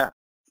think so, yeah.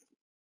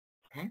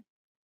 Okay.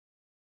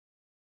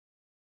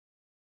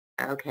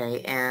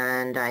 Okay,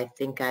 and I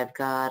think I've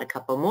got a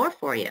couple more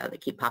for you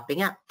that keep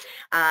popping up.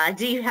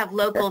 Do you have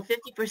local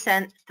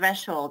 50%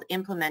 threshold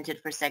implemented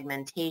for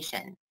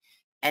segmentation?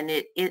 And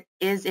it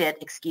is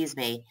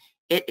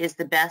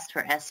the best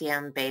for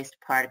SEM-based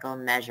particle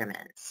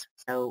measurements.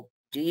 So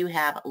do you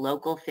have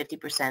local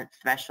 50%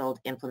 threshold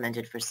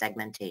implemented for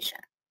segmentation?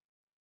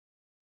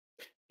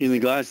 In the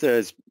guys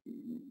that's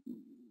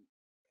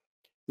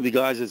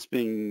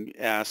being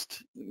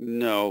asked,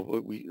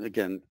 no.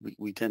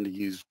 We tend to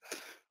use,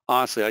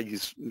 honestly, I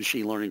use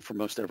machine learning for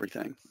most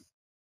everything.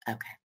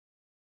 Okay.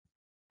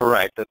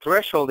 Right. The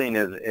thresholding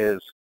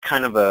is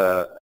kind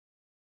of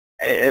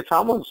it's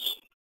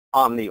almost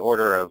on the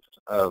order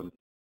of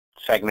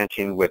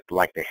segmenting with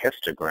like the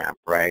histogram,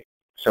 right?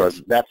 So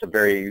Yes. that's a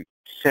very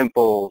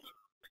simple,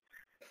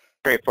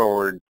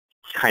 straightforward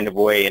kind of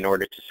way in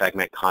order to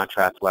segment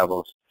contrast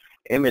levels.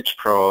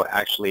 ImagePro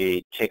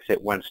actually takes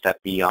it one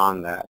step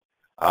beyond that,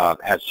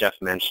 as Jeff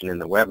mentioned in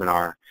the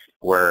webinar,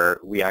 where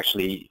we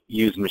actually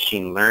use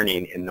machine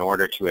learning in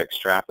order to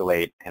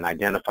extrapolate and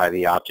identify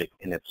the object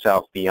in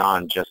itself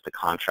beyond just the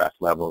contrast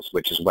levels,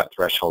 which is what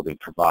thresholding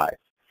provides.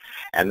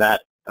 And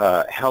that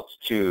helps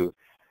to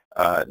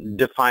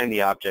define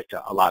the object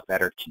a lot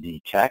better to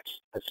detect,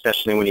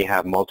 especially when you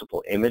have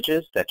multiple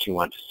images that you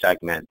want to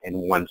segment in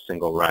one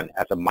single run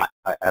as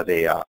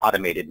a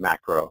automated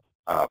macro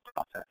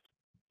process.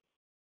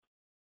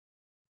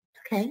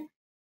 Okay.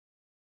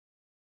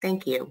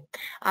 Thank you.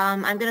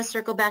 I'm going to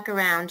circle back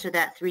around to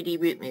that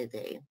 3D root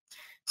movie.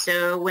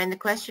 So when the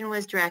question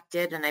was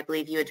directed, and I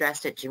believe you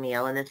addressed it,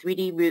 Jamil, in the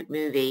 3D root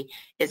movie,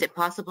 is it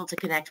possible to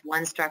connect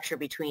one structure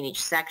between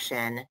each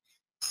section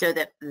so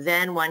that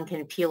then one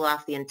can peel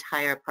off the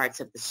entire parts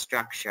of the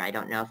structure? I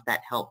don't know if that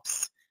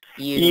helps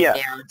you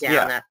narrow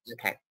down that.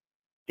 Okay.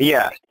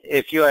 Yeah,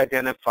 if you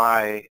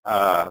identify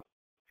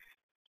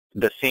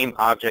the same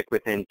object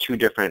within two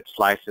different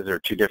slices or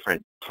two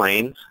different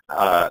planes,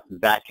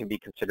 that can be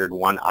considered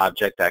one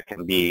object that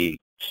can be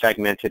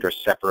segmented or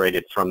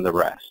separated from the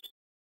rest.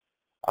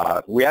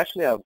 We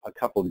actually have a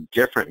couple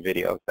different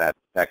videos that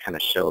kind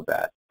of show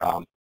that.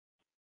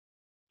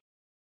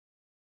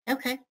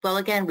 Okay. Well,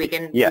 again, we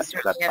can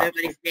certainly have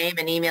everybody's name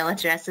and email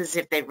addresses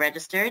if they've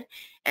registered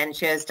and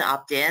chose to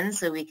opt in,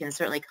 so we can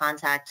certainly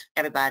contact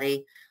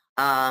everybody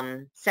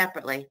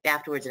separately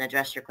afterwards and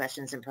address your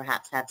questions and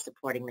perhaps have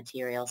supporting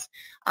materials.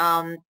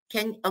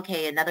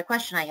 Okay, another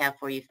question I have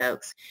for you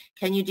folks.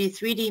 Can you do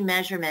 3D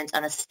measurement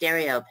on a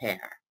stereo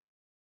pair?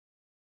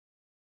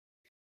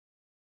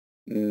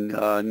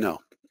 No,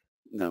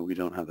 we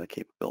don't have that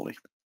capability.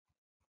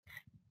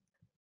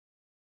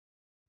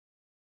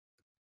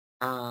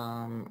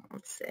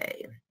 Let's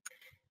see.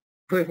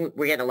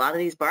 We're getting a lot of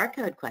these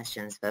barcode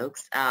questions,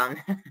 folks.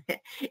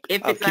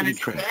 If it's on a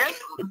sample,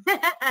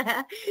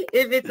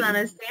 if it's on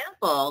a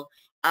sample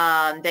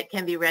that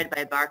can be read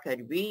by a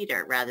barcode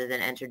reader rather than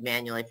entered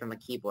manually from a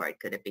keyboard,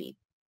 could it be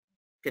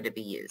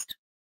used?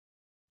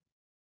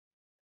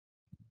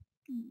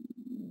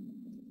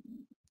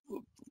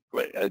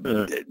 Right.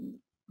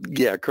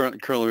 Yeah. Currently,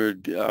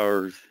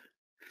 our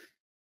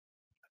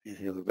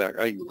back.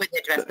 You wouldn't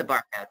address the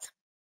barcodes.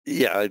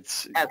 Yeah,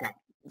 it's okay.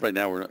 Right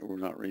now we're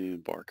not reading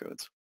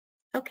barcodes.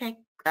 Okay.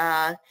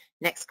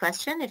 Next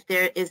question: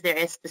 is there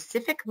a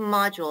specific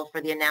module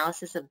for the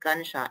analysis of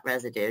gunshot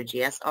residue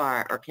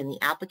 (GSR), or can the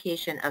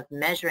application of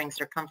measuring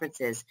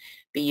circumferences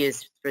be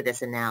used for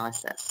this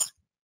analysis?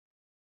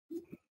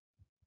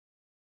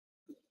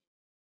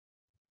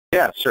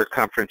 Yeah,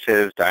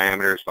 circumferences,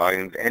 diameters,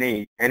 volumes,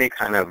 any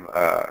kind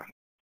of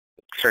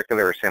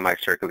circular or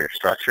semicircular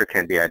structure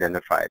can be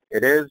identified.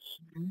 It is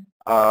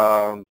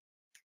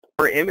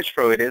for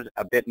ImagePro, it is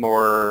a bit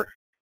more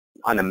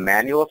on the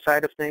manual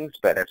side of things,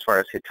 but as far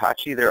as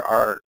Hitachi, there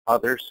are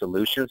other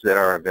solutions that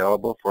are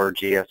available for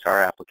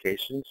GSR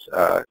applications.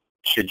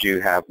 Should you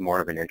have more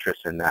of an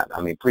interest in that,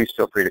 I mean, please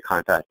feel free to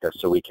contact us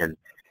so we can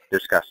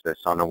discuss this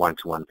on a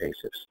one-to-one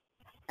basis.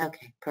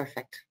 Okay,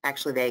 perfect.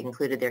 Actually, they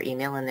included their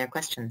email in their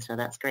questions, so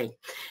that's great.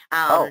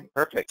 Oh,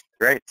 perfect.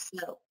 Great.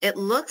 So it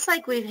looks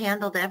like we've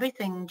handled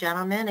everything,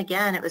 gentlemen.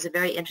 Again, it was a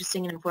very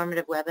interesting and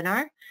informative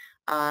webinar.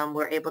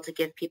 We're able to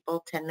give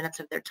people 10 minutes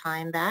of their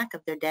time back,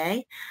 of their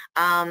day.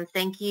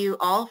 Thank you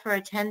all for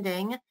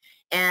attending.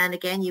 And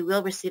again, you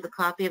will receive a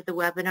copy of the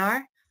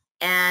webinar.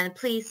 And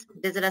please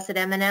visit us at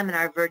M&M in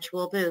our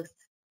virtual booth.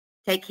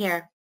 Take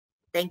care.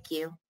 Thank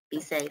you.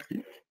 Be safe.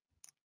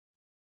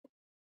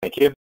 Thank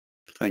you.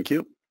 Thank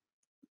you.